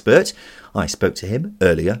football expert. I spoke to him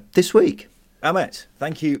earlier this week. Ahmet,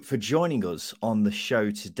 thank you for joining us on the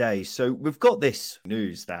show today. So we've got this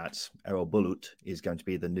news that Erol Bulut is going to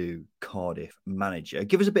be the new Cardiff manager.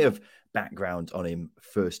 Give us a bit of background on him,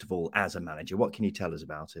 first of all, as a manager. What can you tell us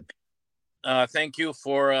about him? Thank you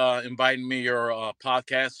for inviting me to your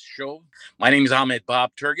podcast show. My name is Ahmet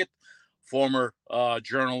Bob Turgut, former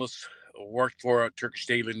journalist, worked for a Turkish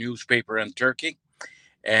daily newspaper in Turkey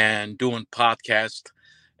and doing podcast.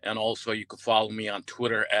 And also you can follow me on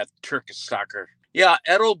Twitter at Turkish Soccer. Yeah,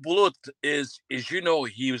 Erol Bulut is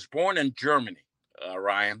he was born in Germany,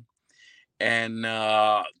 Ryan, and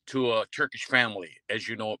to a Turkish family. As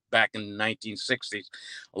you know, back in the 1960s,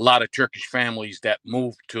 a lot of Turkish families that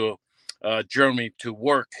moved to Germany to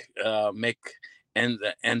work, make and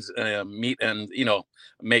meet and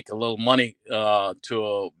make a little money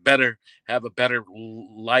to have a better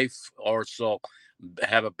life, or so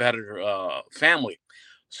have a better family.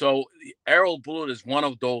 So Errol Bulut is one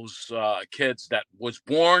of those kids that was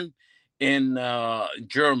born in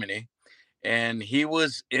Germany, and he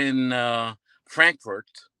was in Frankfurt.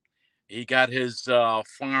 He got his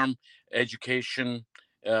farm education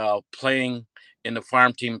playing in the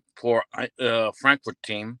farm team for Frankfurt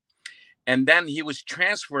team, and then he was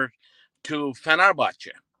transferred to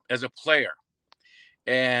Fenerbahce as a player.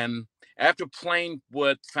 And after playing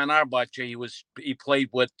with Fenerbahce, he played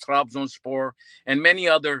with Trabzonspor and many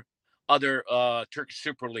other Turkish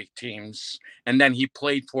Super League teams. And then he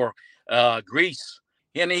played for Greece.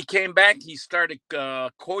 And he came back. He started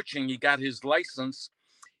coaching. He got his license.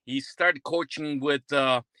 He started coaching with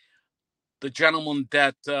the gentleman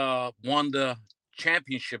that won the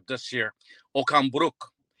championship this year, Okan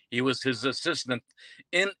Buruk. He was his assistant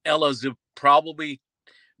in Elazığ, probably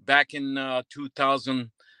back in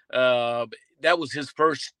 2000. That was his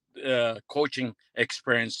first coaching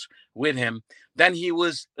experience with him. Then he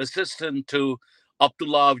was assistant to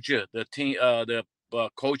Abdullah Avcı, the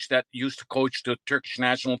coach that used to coach the Turkish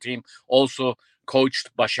national team, also coached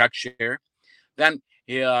Başakşehir. Then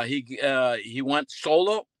he went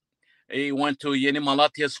solo. He went to Yeni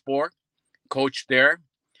Malatyaspor, coached there.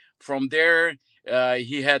 From there,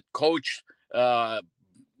 he had coached, I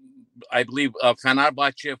believe,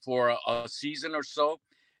 Fenerbahce for a season or so.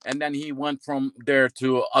 And then he went from there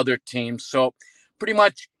to other teams. So pretty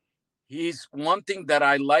much he's one thing that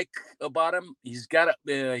I like about him.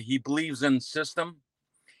 He believes in system.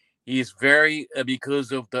 He's very,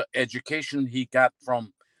 because of the education he got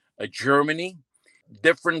from Germany,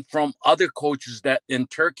 different from other coaches that in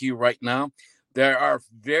Turkey right now. There are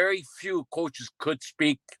very few coaches could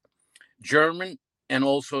speak German and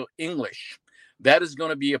also English. That is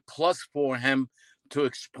going to be a plus for him to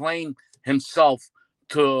explain himself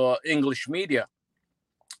to English media.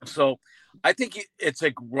 So I think it's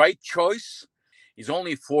a right choice. He's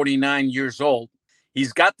only 49 years old.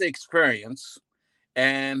 He's got the experience.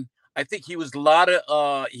 And I think he was a lot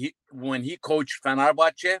of, when he coached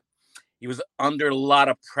Fenerbahce, he was under a lot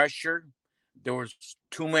of pressure. There was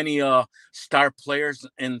too many star players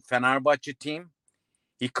in Fenerbahce team.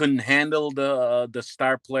 He couldn't handle the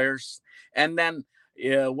star players. And then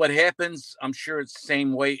what happens, I'm sure it's the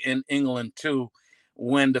same way in England too.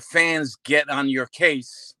 When the fans get on your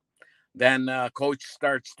case, then coach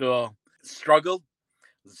starts to struggle.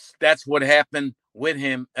 That's what happened with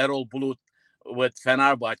him, Erol Bulut, with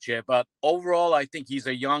Fenerbahce. But overall, I think he's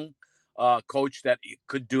a young coach that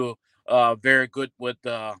could do very good with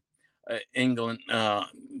England,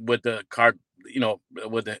 with the card,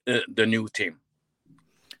 with the new team.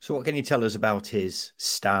 So what can you tell us about his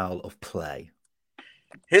style of play?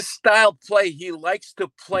 His style of play, he likes to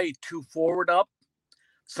play two forward up.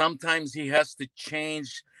 Sometimes he has to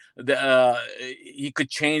change he could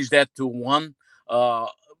change that to one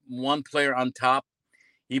player on top.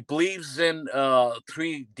 He believes in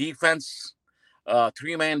three-man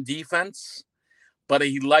defense, but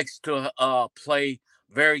he likes to play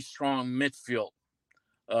very strong midfield.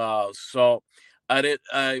 So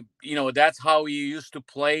that's how he used to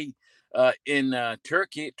play in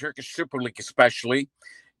Turkish Super League especially.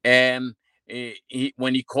 And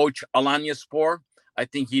when he coached Alanyaspor, I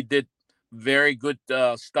think he did very good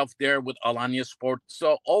stuff there with Alanyaspor.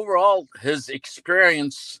 So overall, his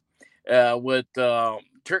experience with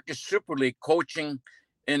Turkish Super League, coaching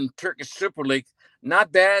in Turkish Super League,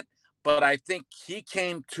 not bad, but I think he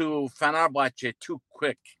came to Fenerbahce too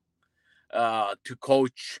quick to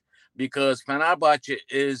coach, because Fenerbahce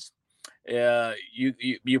is,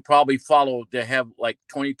 you probably follow, they have like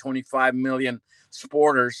 25 million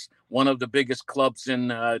supporters, one of the biggest clubs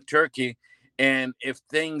in Turkey. And if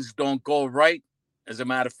things don't go right, as a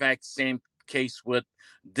matter of fact, same case with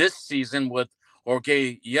this season with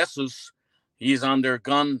Jorge Jesus, he's under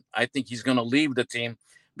gun. I think he's going to leave the team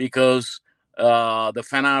because the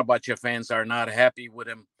Fenerbahce fans are not happy with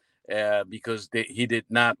him because he did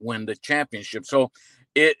not win the championship. So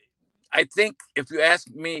I think, if you ask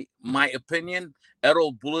me my opinion,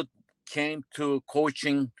 Erol Bulut came to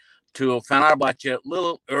coaching to Fenerbahce a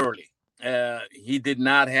little early. He did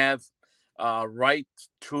not have right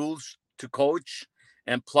tools to coach.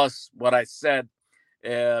 And plus, what I said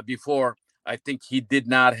before, I think he did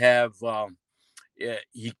not have,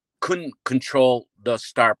 he couldn't control the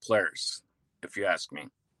star players, if you ask me.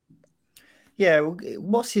 Yeah,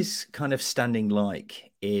 what's his kind of standing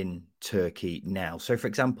like in Turkey now? So, for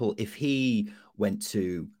example, if he went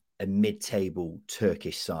to a mid-table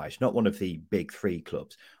Turkish side, not one of the big three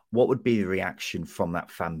clubs, What would be the reaction from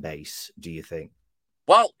that fan base, do you think?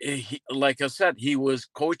 Well, like I said, he was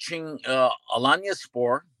coaching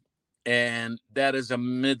Alanyaspor, and that is a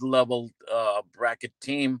mid-level bracket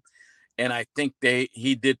team, and I think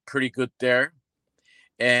he did pretty good there.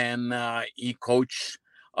 And he coached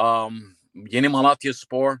Yeni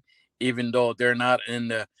Malatyaspor, even though they're not in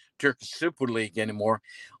the Turkish Super League anymore.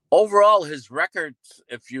 Overall, his record,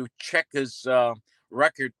 if you check his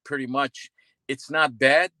record, pretty much, it's not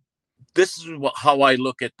bad. This is how I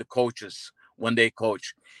look at the coaches when they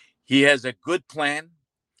coach. He has a good plan.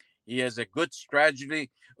 He has a good strategy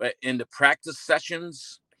in the practice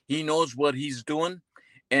sessions. He knows what he's doing,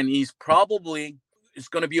 and he's probably is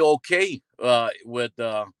going to be okay with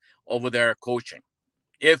over there coaching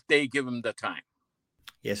if they give him the time.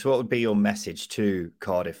 Yeah, so what would be your message to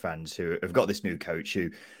Cardiff fans who have got this new coach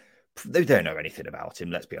who they don't know anything about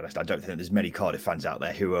him? Let's be honest. I don't think there's many Cardiff fans out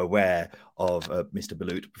there who are aware of Mr.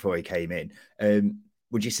 Balut before he came in.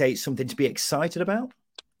 Would you say it's something to be excited about?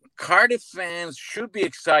 Cardiff fans should be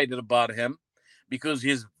excited about him because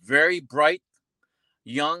he's very bright,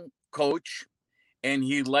 young coach, and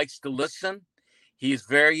he likes to listen. He's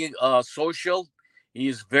very social.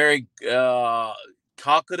 He's very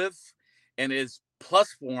talkative, and his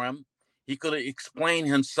plus for him, he could explain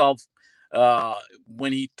himself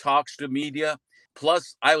when he talks to media.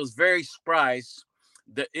 Plus, I was very surprised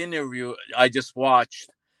the interview I just watched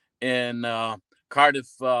in Cardiff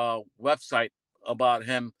website about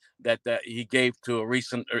him that he gave to a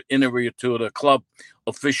recent interview to the club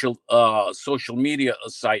official social media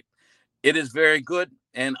site. It is very good,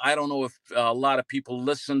 and I don't know if a lot of people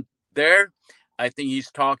listen there. I think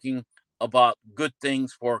he's talking about good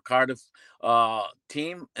things for Cardiff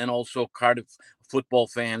team and also Cardiff football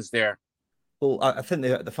fans there. Well, I think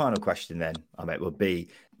the final question then, Ahmet, would be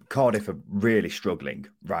Cardiff are really struggling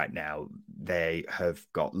right now. They have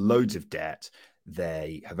got loads of debt.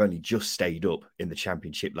 They have only just stayed up in the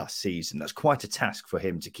Championship last season. That's quite a task for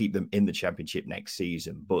him to keep them in the Championship next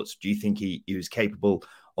season. But do you think he was capable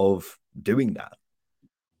of doing that?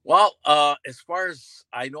 Well, as far as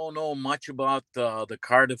I don't know much about the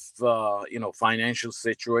Cardiff, financial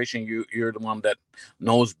situation. You're the one that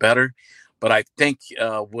knows better. But I think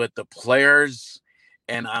with the players,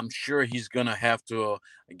 and I'm sure he's going to have to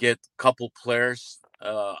get a couple players.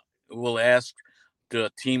 We'll ask the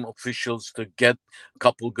team officials to get a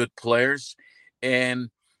couple good players, and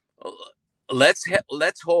let's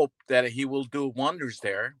hope that he will do wonders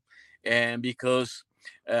there. And because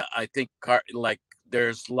I think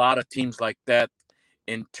there's a lot of teams like that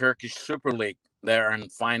in Turkish Super League that are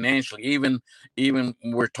financially, even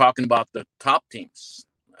we're talking about the top teams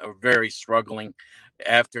are very struggling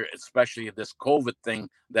after, especially this COVID thing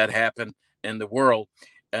that happened in the world.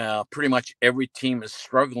 Pretty much every team is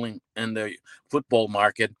struggling in the football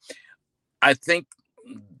market. I think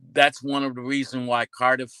that's one of the reasons why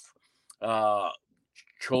Cardiff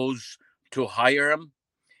chose to hire him.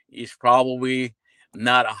 He's probably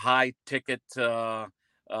not a high ticket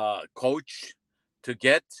coach to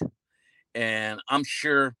get, and I'm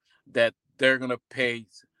sure that they're going to pay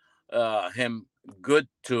him good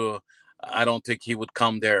I don't think he would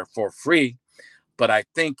come there for free, but I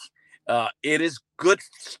think it is good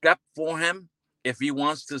step for him if he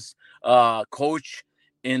wants to coach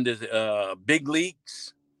in the big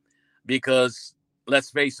leagues, because let's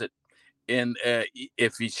face it,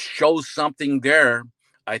 if he shows something there,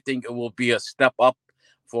 I think it will be a step up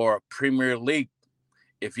for Premier League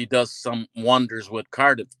if he does some wonders with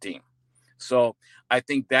Cardiff team. So I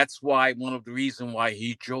think that's why one of the reasons why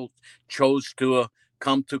he chose to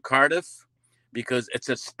come to Cardiff, because it's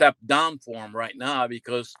a step down for him right now.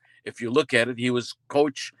 Because if you look at it, he was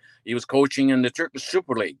coaching in the Turkish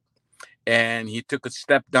Super League, and he took a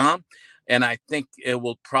step down. And I think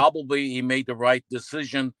he made the right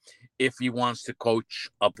decision if he wants to coach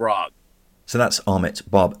abroad. So that's Ahmet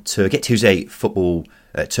Bob Turgut, who's a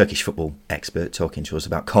Turkish football expert, talking to us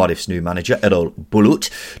about Cardiff's new manager, Erol Bulut.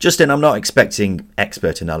 Justin, I'm not expecting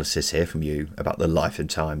expert analysis here from you about the life and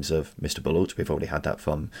times of Mr. Bulut. We've already had that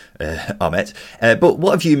from Ahmet. But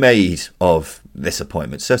what have you made of this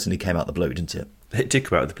appointment? Certainly came out the blue, didn't it? It did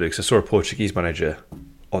come out of the blue, because I saw a Portuguese manager,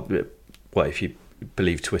 if you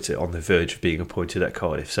believe Twitter, on the verge of being appointed at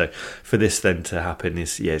Cardiff. So for this then to happen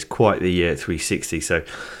it's quite the 360. So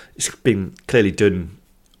it's been clearly done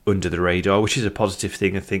under the radar, which is a positive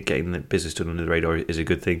thing. I think getting the business done under the radar is a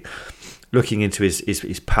good thing. Looking into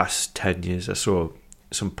his past tenures, I saw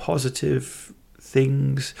some positive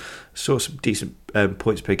things. Saw some decent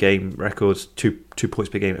points per game records. 2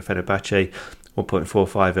 points per game at Fenerbahce,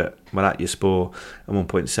 1.45 at Malatyaspor, and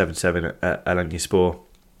 1.77 at Alanyaspor.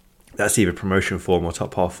 That's either promotion form or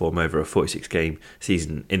top half form over a 46-game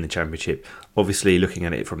season in the Championship. Obviously, looking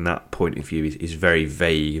at it from that point of view is very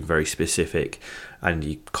vague and very specific, and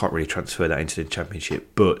you can't really transfer that into the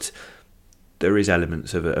Championship. But there is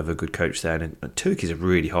elements of a good coach there, and Turkey's a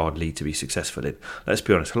really hard league to be successful in. Let's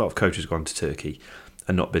be honest, a lot of coaches have gone to Turkey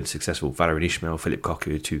and not been successful. Valerian Ismail, Philip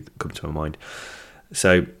Koku, two come to my mind.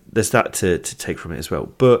 So there's that to take from it as well.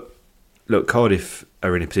 But look, Cardiff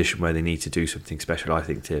are in a position where they need to do something special, I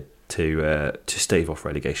think, to stave off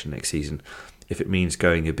relegation next season. If it means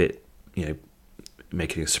going a bit,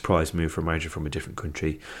 making a surprise move for a manager from a different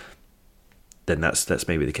country, then that's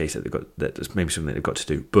maybe the case that's maybe something they've got to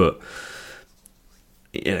do. But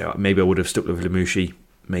maybe I would have stuck with Lamouchi,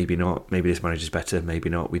 maybe not. Maybe this manager's better, maybe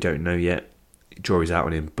not. We don't know yet. Jury's out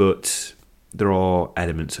on him, but there are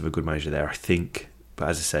elements of a good manager there, I think. But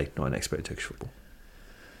as I say, not an expert in Turkish football.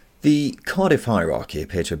 The Cardiff hierarchy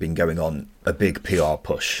appear to have been going on a big PR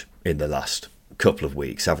push in the last couple of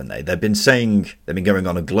weeks, haven't they? They've been going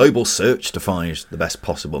on a global search to find the best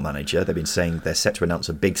possible manager. They've been saying they're set to announce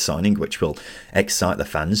a big signing which will excite the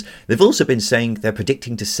fans. They've also been saying they're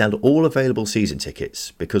predicting to sell all available season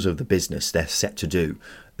tickets because of the business they're set to do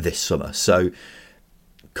this summer. So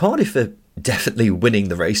Cardiff are definitely winning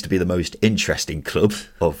the race to be the most interesting club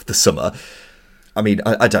of the summer. I mean,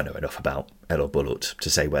 I don't know enough about Erol Bulut to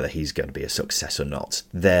say whether he's going to be a success or not.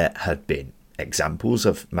 There had been examples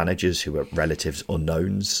of managers who were relatives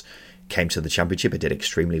unknowns, came to the Championship and did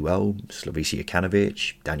extremely well. Slavisa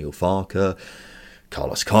Jokanovic, Daniel Farke,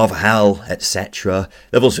 Carlos Carvajal, etc.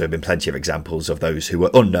 There have also been plenty of examples of those who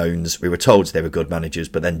were unknowns. We were told they were good managers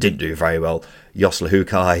but then didn't do very well. Jos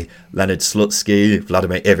Luhukay, Leonard Slutsky,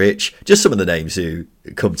 Vladimir Ivic, just some of the names who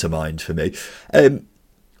come to mind for me.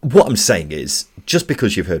 What I'm saying is, just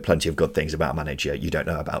because you've heard plenty of good things about a manager you don't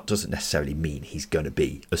know about doesn't necessarily mean he's going to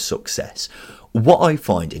be a success. What I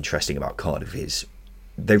find interesting about Cardiff is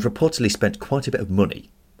they've reportedly spent quite a bit of money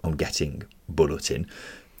on getting Bulut in.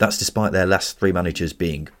 That's despite their last three managers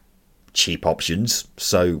being cheap options.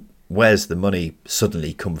 So where's the money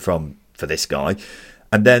suddenly come from for this guy?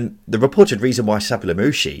 And then the reported reason why Sabri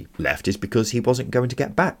Lamouchi left is because he wasn't going to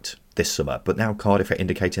get backed this summer. But now Cardiff are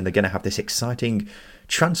indicating they're going to have this exciting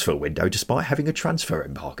transfer window despite having a transfer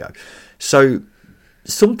embargo. So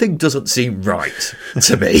something doesn't seem right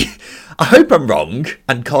to me. I hope I'm wrong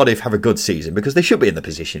and Cardiff have a good season, because they should be in the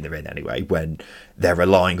position they're in anyway when they're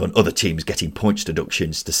relying on other teams getting points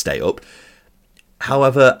deductions to stay up.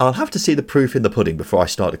 However, I'll have to see the proof in the pudding before I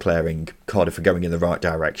start declaring Cardiff are going in the right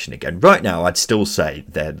direction again. Right now, I'd still say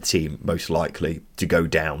they're the team most likely to go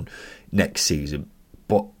down next season.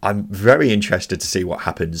 But I'm very interested to see what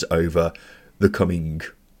happens over the coming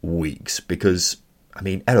weeks, because, I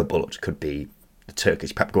mean, Erol Bulut could be the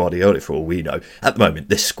Turkish Pep Guardiola for all we know. At the moment,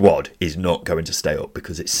 this squad is not going to stay up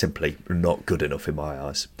because it's simply not good enough in my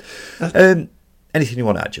eyes. Anything you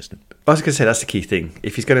want to add, Justin? I was going to say that's the key thing.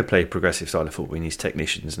 If he's going to play a progressive style of football, he needs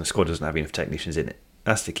technicians, and the squad doesn't have enough technicians in it.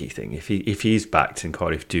 That's the key thing. If he's backed and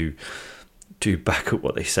Cardiff do back up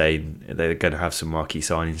what they say, they're going to have some marquee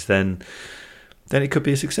signings, then it could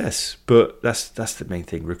be a success. But that's the main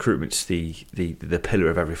thing. Recruitment's the pillar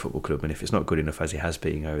of every football club, and if it's not good enough as it has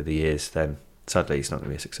been over the years, then sadly it's not going to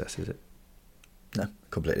be a success, is it? No,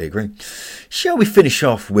 completely agree. Shall we finish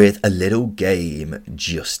off with a little game,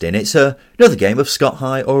 Justin? It's another game of Scott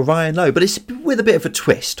High or Ryan Low, but it's with a bit of a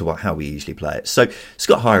twist to how we usually play it. So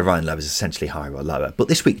Scott High or Ryan Low is essentially higher or lower. But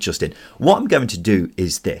this week, Justin, what I'm going to do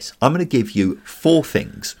is this. I'm going to give you 4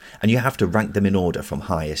 things, and you have to rank them in order from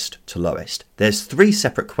highest to lowest. There's 3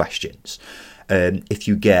 separate questions. If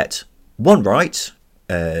you get 1 right,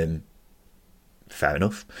 fair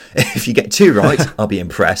enough. If you get 2 right, I'll be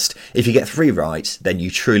impressed. If you get 3 right, then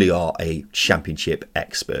you truly are a championship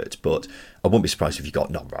expert. But I won't be surprised if you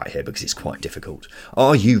got none right here, because it's quite difficult.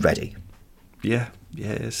 Are you ready? Yeah,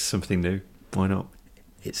 it's something new. Why not?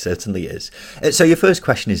 It certainly is. So your first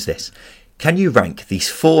question is this. Can you rank these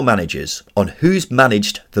 4 managers on who's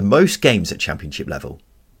managed the most games at championship level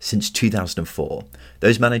since 2004?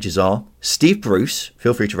 Those managers are Steve Bruce.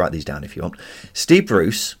 Feel free to write these down if you want. Steve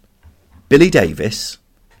Bruce, Billy Davis,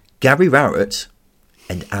 Gary Rowett,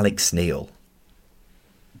 and Alex Neil.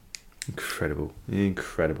 Incredible.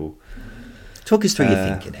 Talk us through your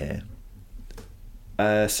thinking here.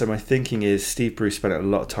 So my thinking is Steve Bruce spent a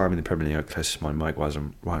lot of time in the Premier League, close to my mic while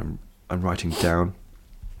I'm writing down.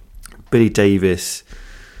 Billy Davis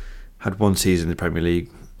had 1 season in the Premier League,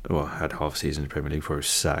 or had half a season in the Premier League before he was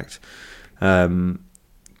sacked.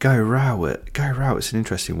 Gary Rowett's an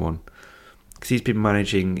interesting one, because he's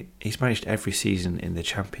managed every season in the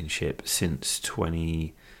Championship since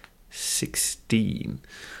 2016.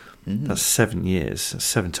 That's 7 years. That's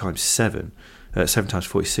 7 times 7. 7 times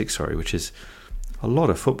 46, sorry, which is a lot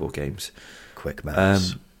of football games. Quick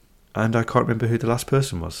maths. And I can't remember who the last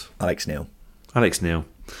person was. Alex Neil. Alex Neil.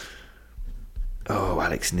 Oh,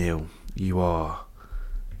 Alex Neil, you are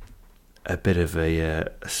a bit of a,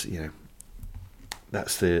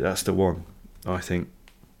 that's the one, I think.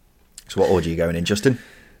 So what order are you going in, Justin?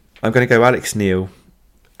 I'm going to go Alex Neil,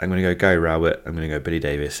 I'm going to go Gary Rowett, I'm going to go Billy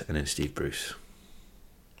Davies, and then Steve Bruce.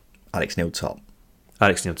 Alex Neil top.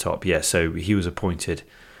 Alex Neil top, yeah. So he was appointed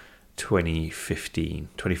 2014,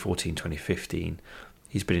 2015.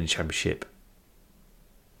 He's been in the Championship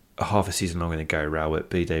a half a season longer than Gary Rowett.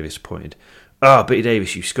 Billy Davies appointed. Billy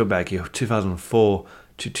Davies, you scumbag. You're 2004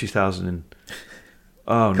 to 2000.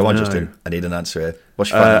 Oh, Come on, Justin. I need an answer here.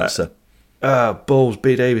 What's your final answer? Balls.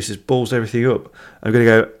 Billy Davies has balls everything up. I'm going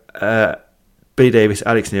to go Billy Davies,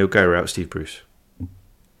 Alex Neil, Gary Rowett, Steve Bruce.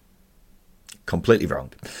 Completely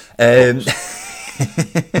wrong. You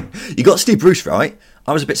got Steve Bruce right.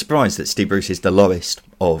 I was a bit surprised that Steve Bruce is the lowest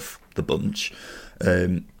of the bunch.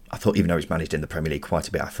 I thought, even though he's managed in the Premier League quite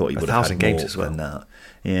a bit, I thought he would have had games more as well. than that.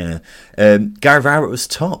 Yeah. Gary Rowett was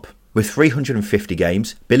top with 350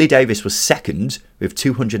 games. Billy Davies was second with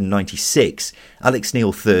 296. Alex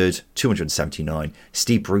Neil third, 279.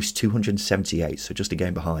 Steve Bruce 278. So just a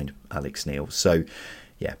game behind Alex Neil. So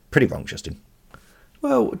yeah, pretty wrong, Justin.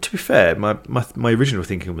 Well, to be fair, my original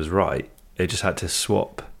thinking was right. They just had to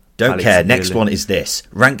swap. Don't Alex care. Neil Next one is this.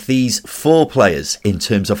 Rank these 4 players in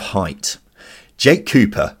terms of height. Jake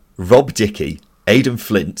Cooper, Rob Dickey, Aidan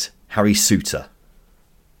Flint, Harry Souttar.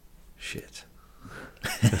 Shit.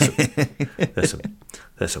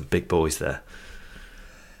 There's some big boys there.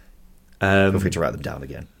 Feel free to write them down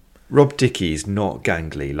again. Rob Dickey is not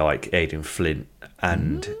gangly like Aidan Flint.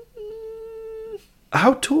 And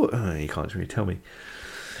how tall? Oh, you can't really tell me.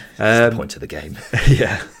 That's the point of the game.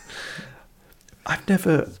 Yeah.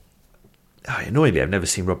 Annoyingly, I've never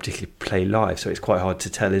seen Rob Dickey play live, so it's quite hard to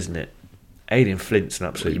tell, isn't it? Aidan Flint's an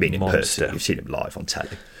absolute You mean monster. in person? You've seen him live on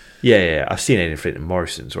telly. Yeah. I've seen Aidan Flint in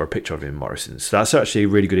Morrison's, or a picture of him in Morrison's. So that's actually a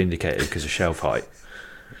really good indicator because of shelf height.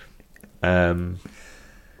 So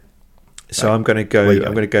I'm going to go.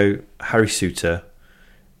 I'm going to go Harry Souttar,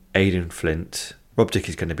 Aidan Flint. Rob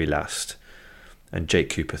Dickey's going to be last, and Jake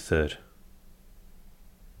Cooper third.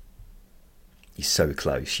 He's so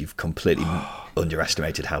close. You've completely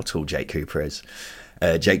underestimated how tall Jake Cooper is.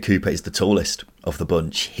 Jake Cooper is the tallest of the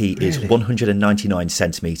bunch. He is 199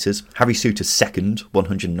 centimetres. Harry Souttar's second,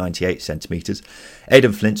 198 centimetres.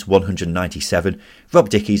 Aidan Flint's 197. Rob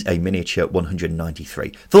Dickey's a miniature 193.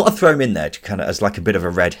 Thought I'd throw him in there to kind of as like a bit of a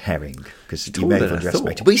red herring because you may have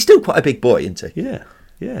underestimated. But he's still quite a big boy, isn't he? Yeah,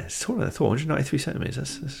 it's taller than I thought. 193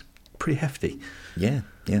 centimetres. That's pretty hefty. Yeah,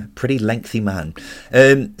 pretty lengthy man.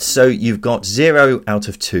 So you've got 0 out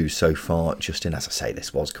of 2 so far, Justin. As I say,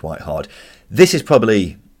 this was quite hard. This is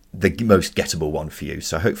probably the most gettable one for you,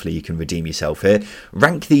 so hopefully you can redeem yourself here.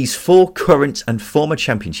 Rank these 4 current and former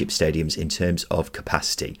Championship stadiums in terms of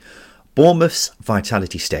capacity. Bournemouth's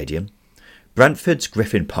Vitality Stadium, Brentford's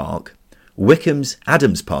Griffin Park, Wycombe's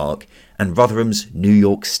Adams Park, and Rotherham's New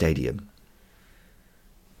York Stadium.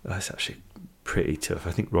 That's actually pretty tough.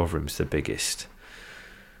 I think Rotherham's the biggest.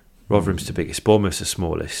 Bournemouth's the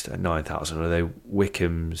smallest at 9,000. Although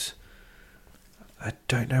Wycombe's, I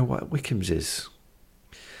don't know what Wycombe's is.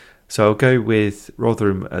 So I'll go with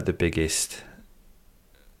Rotherham at the biggest,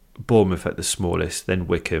 Bournemouth at the smallest, then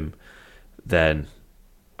Wycombe, then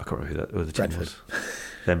I can't remember who that other team was.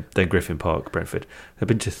 Then Griffin Park, Brentford. I've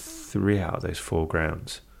been to 3 out of those 4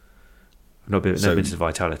 grounds. I've never been to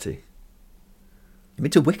Vitality. You've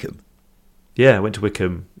been to Wycombe? Yeah, I went to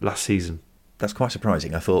Wycombe last season. That's quite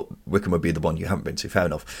surprising. I thought Wycombe would be the one you haven't been to. Fair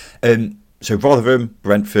enough. So Rotherham,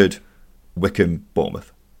 Brentford, Wycombe,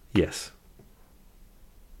 Bournemouth. Yes.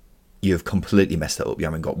 You have completely messed that up. You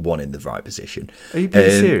haven't got one in the right position. Are you being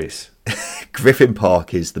serious? Griffin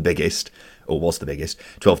Park is the biggest, or was the biggest,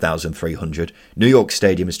 12,300. New York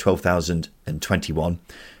Stadium is 12,021.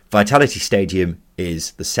 Vitality Stadium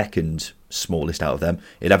is the second smallest out of them,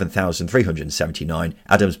 11,379.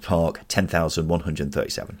 Adams Park,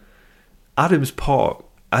 10,137. Adams Park,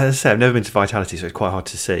 as I say, I've never been to Vitality, so it's quite hard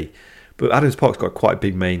to see. But Adams Park's got quite a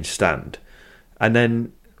big main stand. And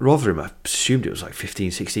then Rotherham, I assumed it was like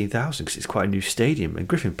 15,000, 16,000 because it's quite a new stadium. And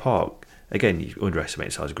Griffin Park, again, you underestimate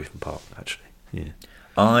the size of Griffin Park, actually. Yeah.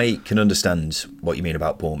 I can understand what you mean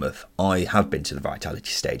about Bournemouth. I have been to the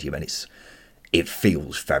Vitality Stadium and it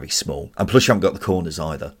feels very small. And plus you haven't got the corners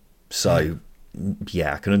either. So,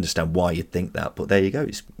 yeah, I can understand why you'd think that. But there you go.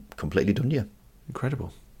 It's completely done you.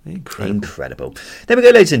 Incredible. Incredible. There we go,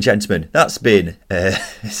 ladies and gentlemen. That's been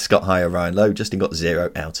Scott Higher, Ryan Lowe. Justin got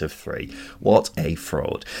 0 out of 3. What a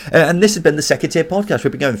fraud. And this has been the Second Tier Podcast.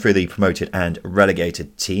 We've been going through the promoted and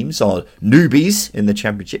relegated teams, our newbies in the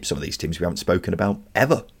Championship. Some of these teams we haven't spoken about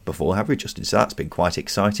ever before, have we, Justin? So that's been quite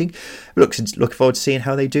exciting. Looking forward to seeing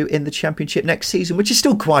how they do in the Championship next season, which is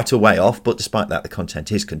still quite a way off. But despite that, the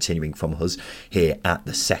content is continuing from us here at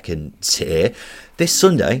the Second Tier. This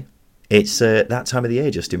Sunday, it's that time of the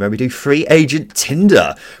year, Justin, where we do Free Agent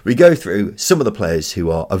Tinder. We go through some of the players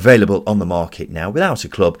who are available on the market now without a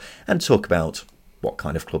club and talk about what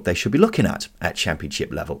kind of club they should be looking at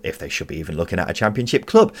Championship level, if they should be even looking at a Championship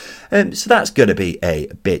club. So that's going to be a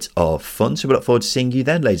bit of fun. So we look forward to seeing you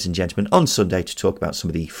then, ladies and gentlemen, on Sunday to talk about some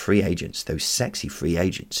of the free agents, those sexy free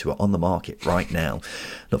agents who are on the market right now.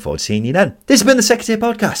 Look forward to seeing you then. This has been the Second Tier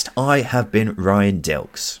Podcast. I have been Ryan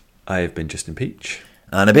Dilks. I have been Justin Peach.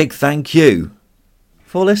 And a big thank you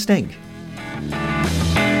for listening.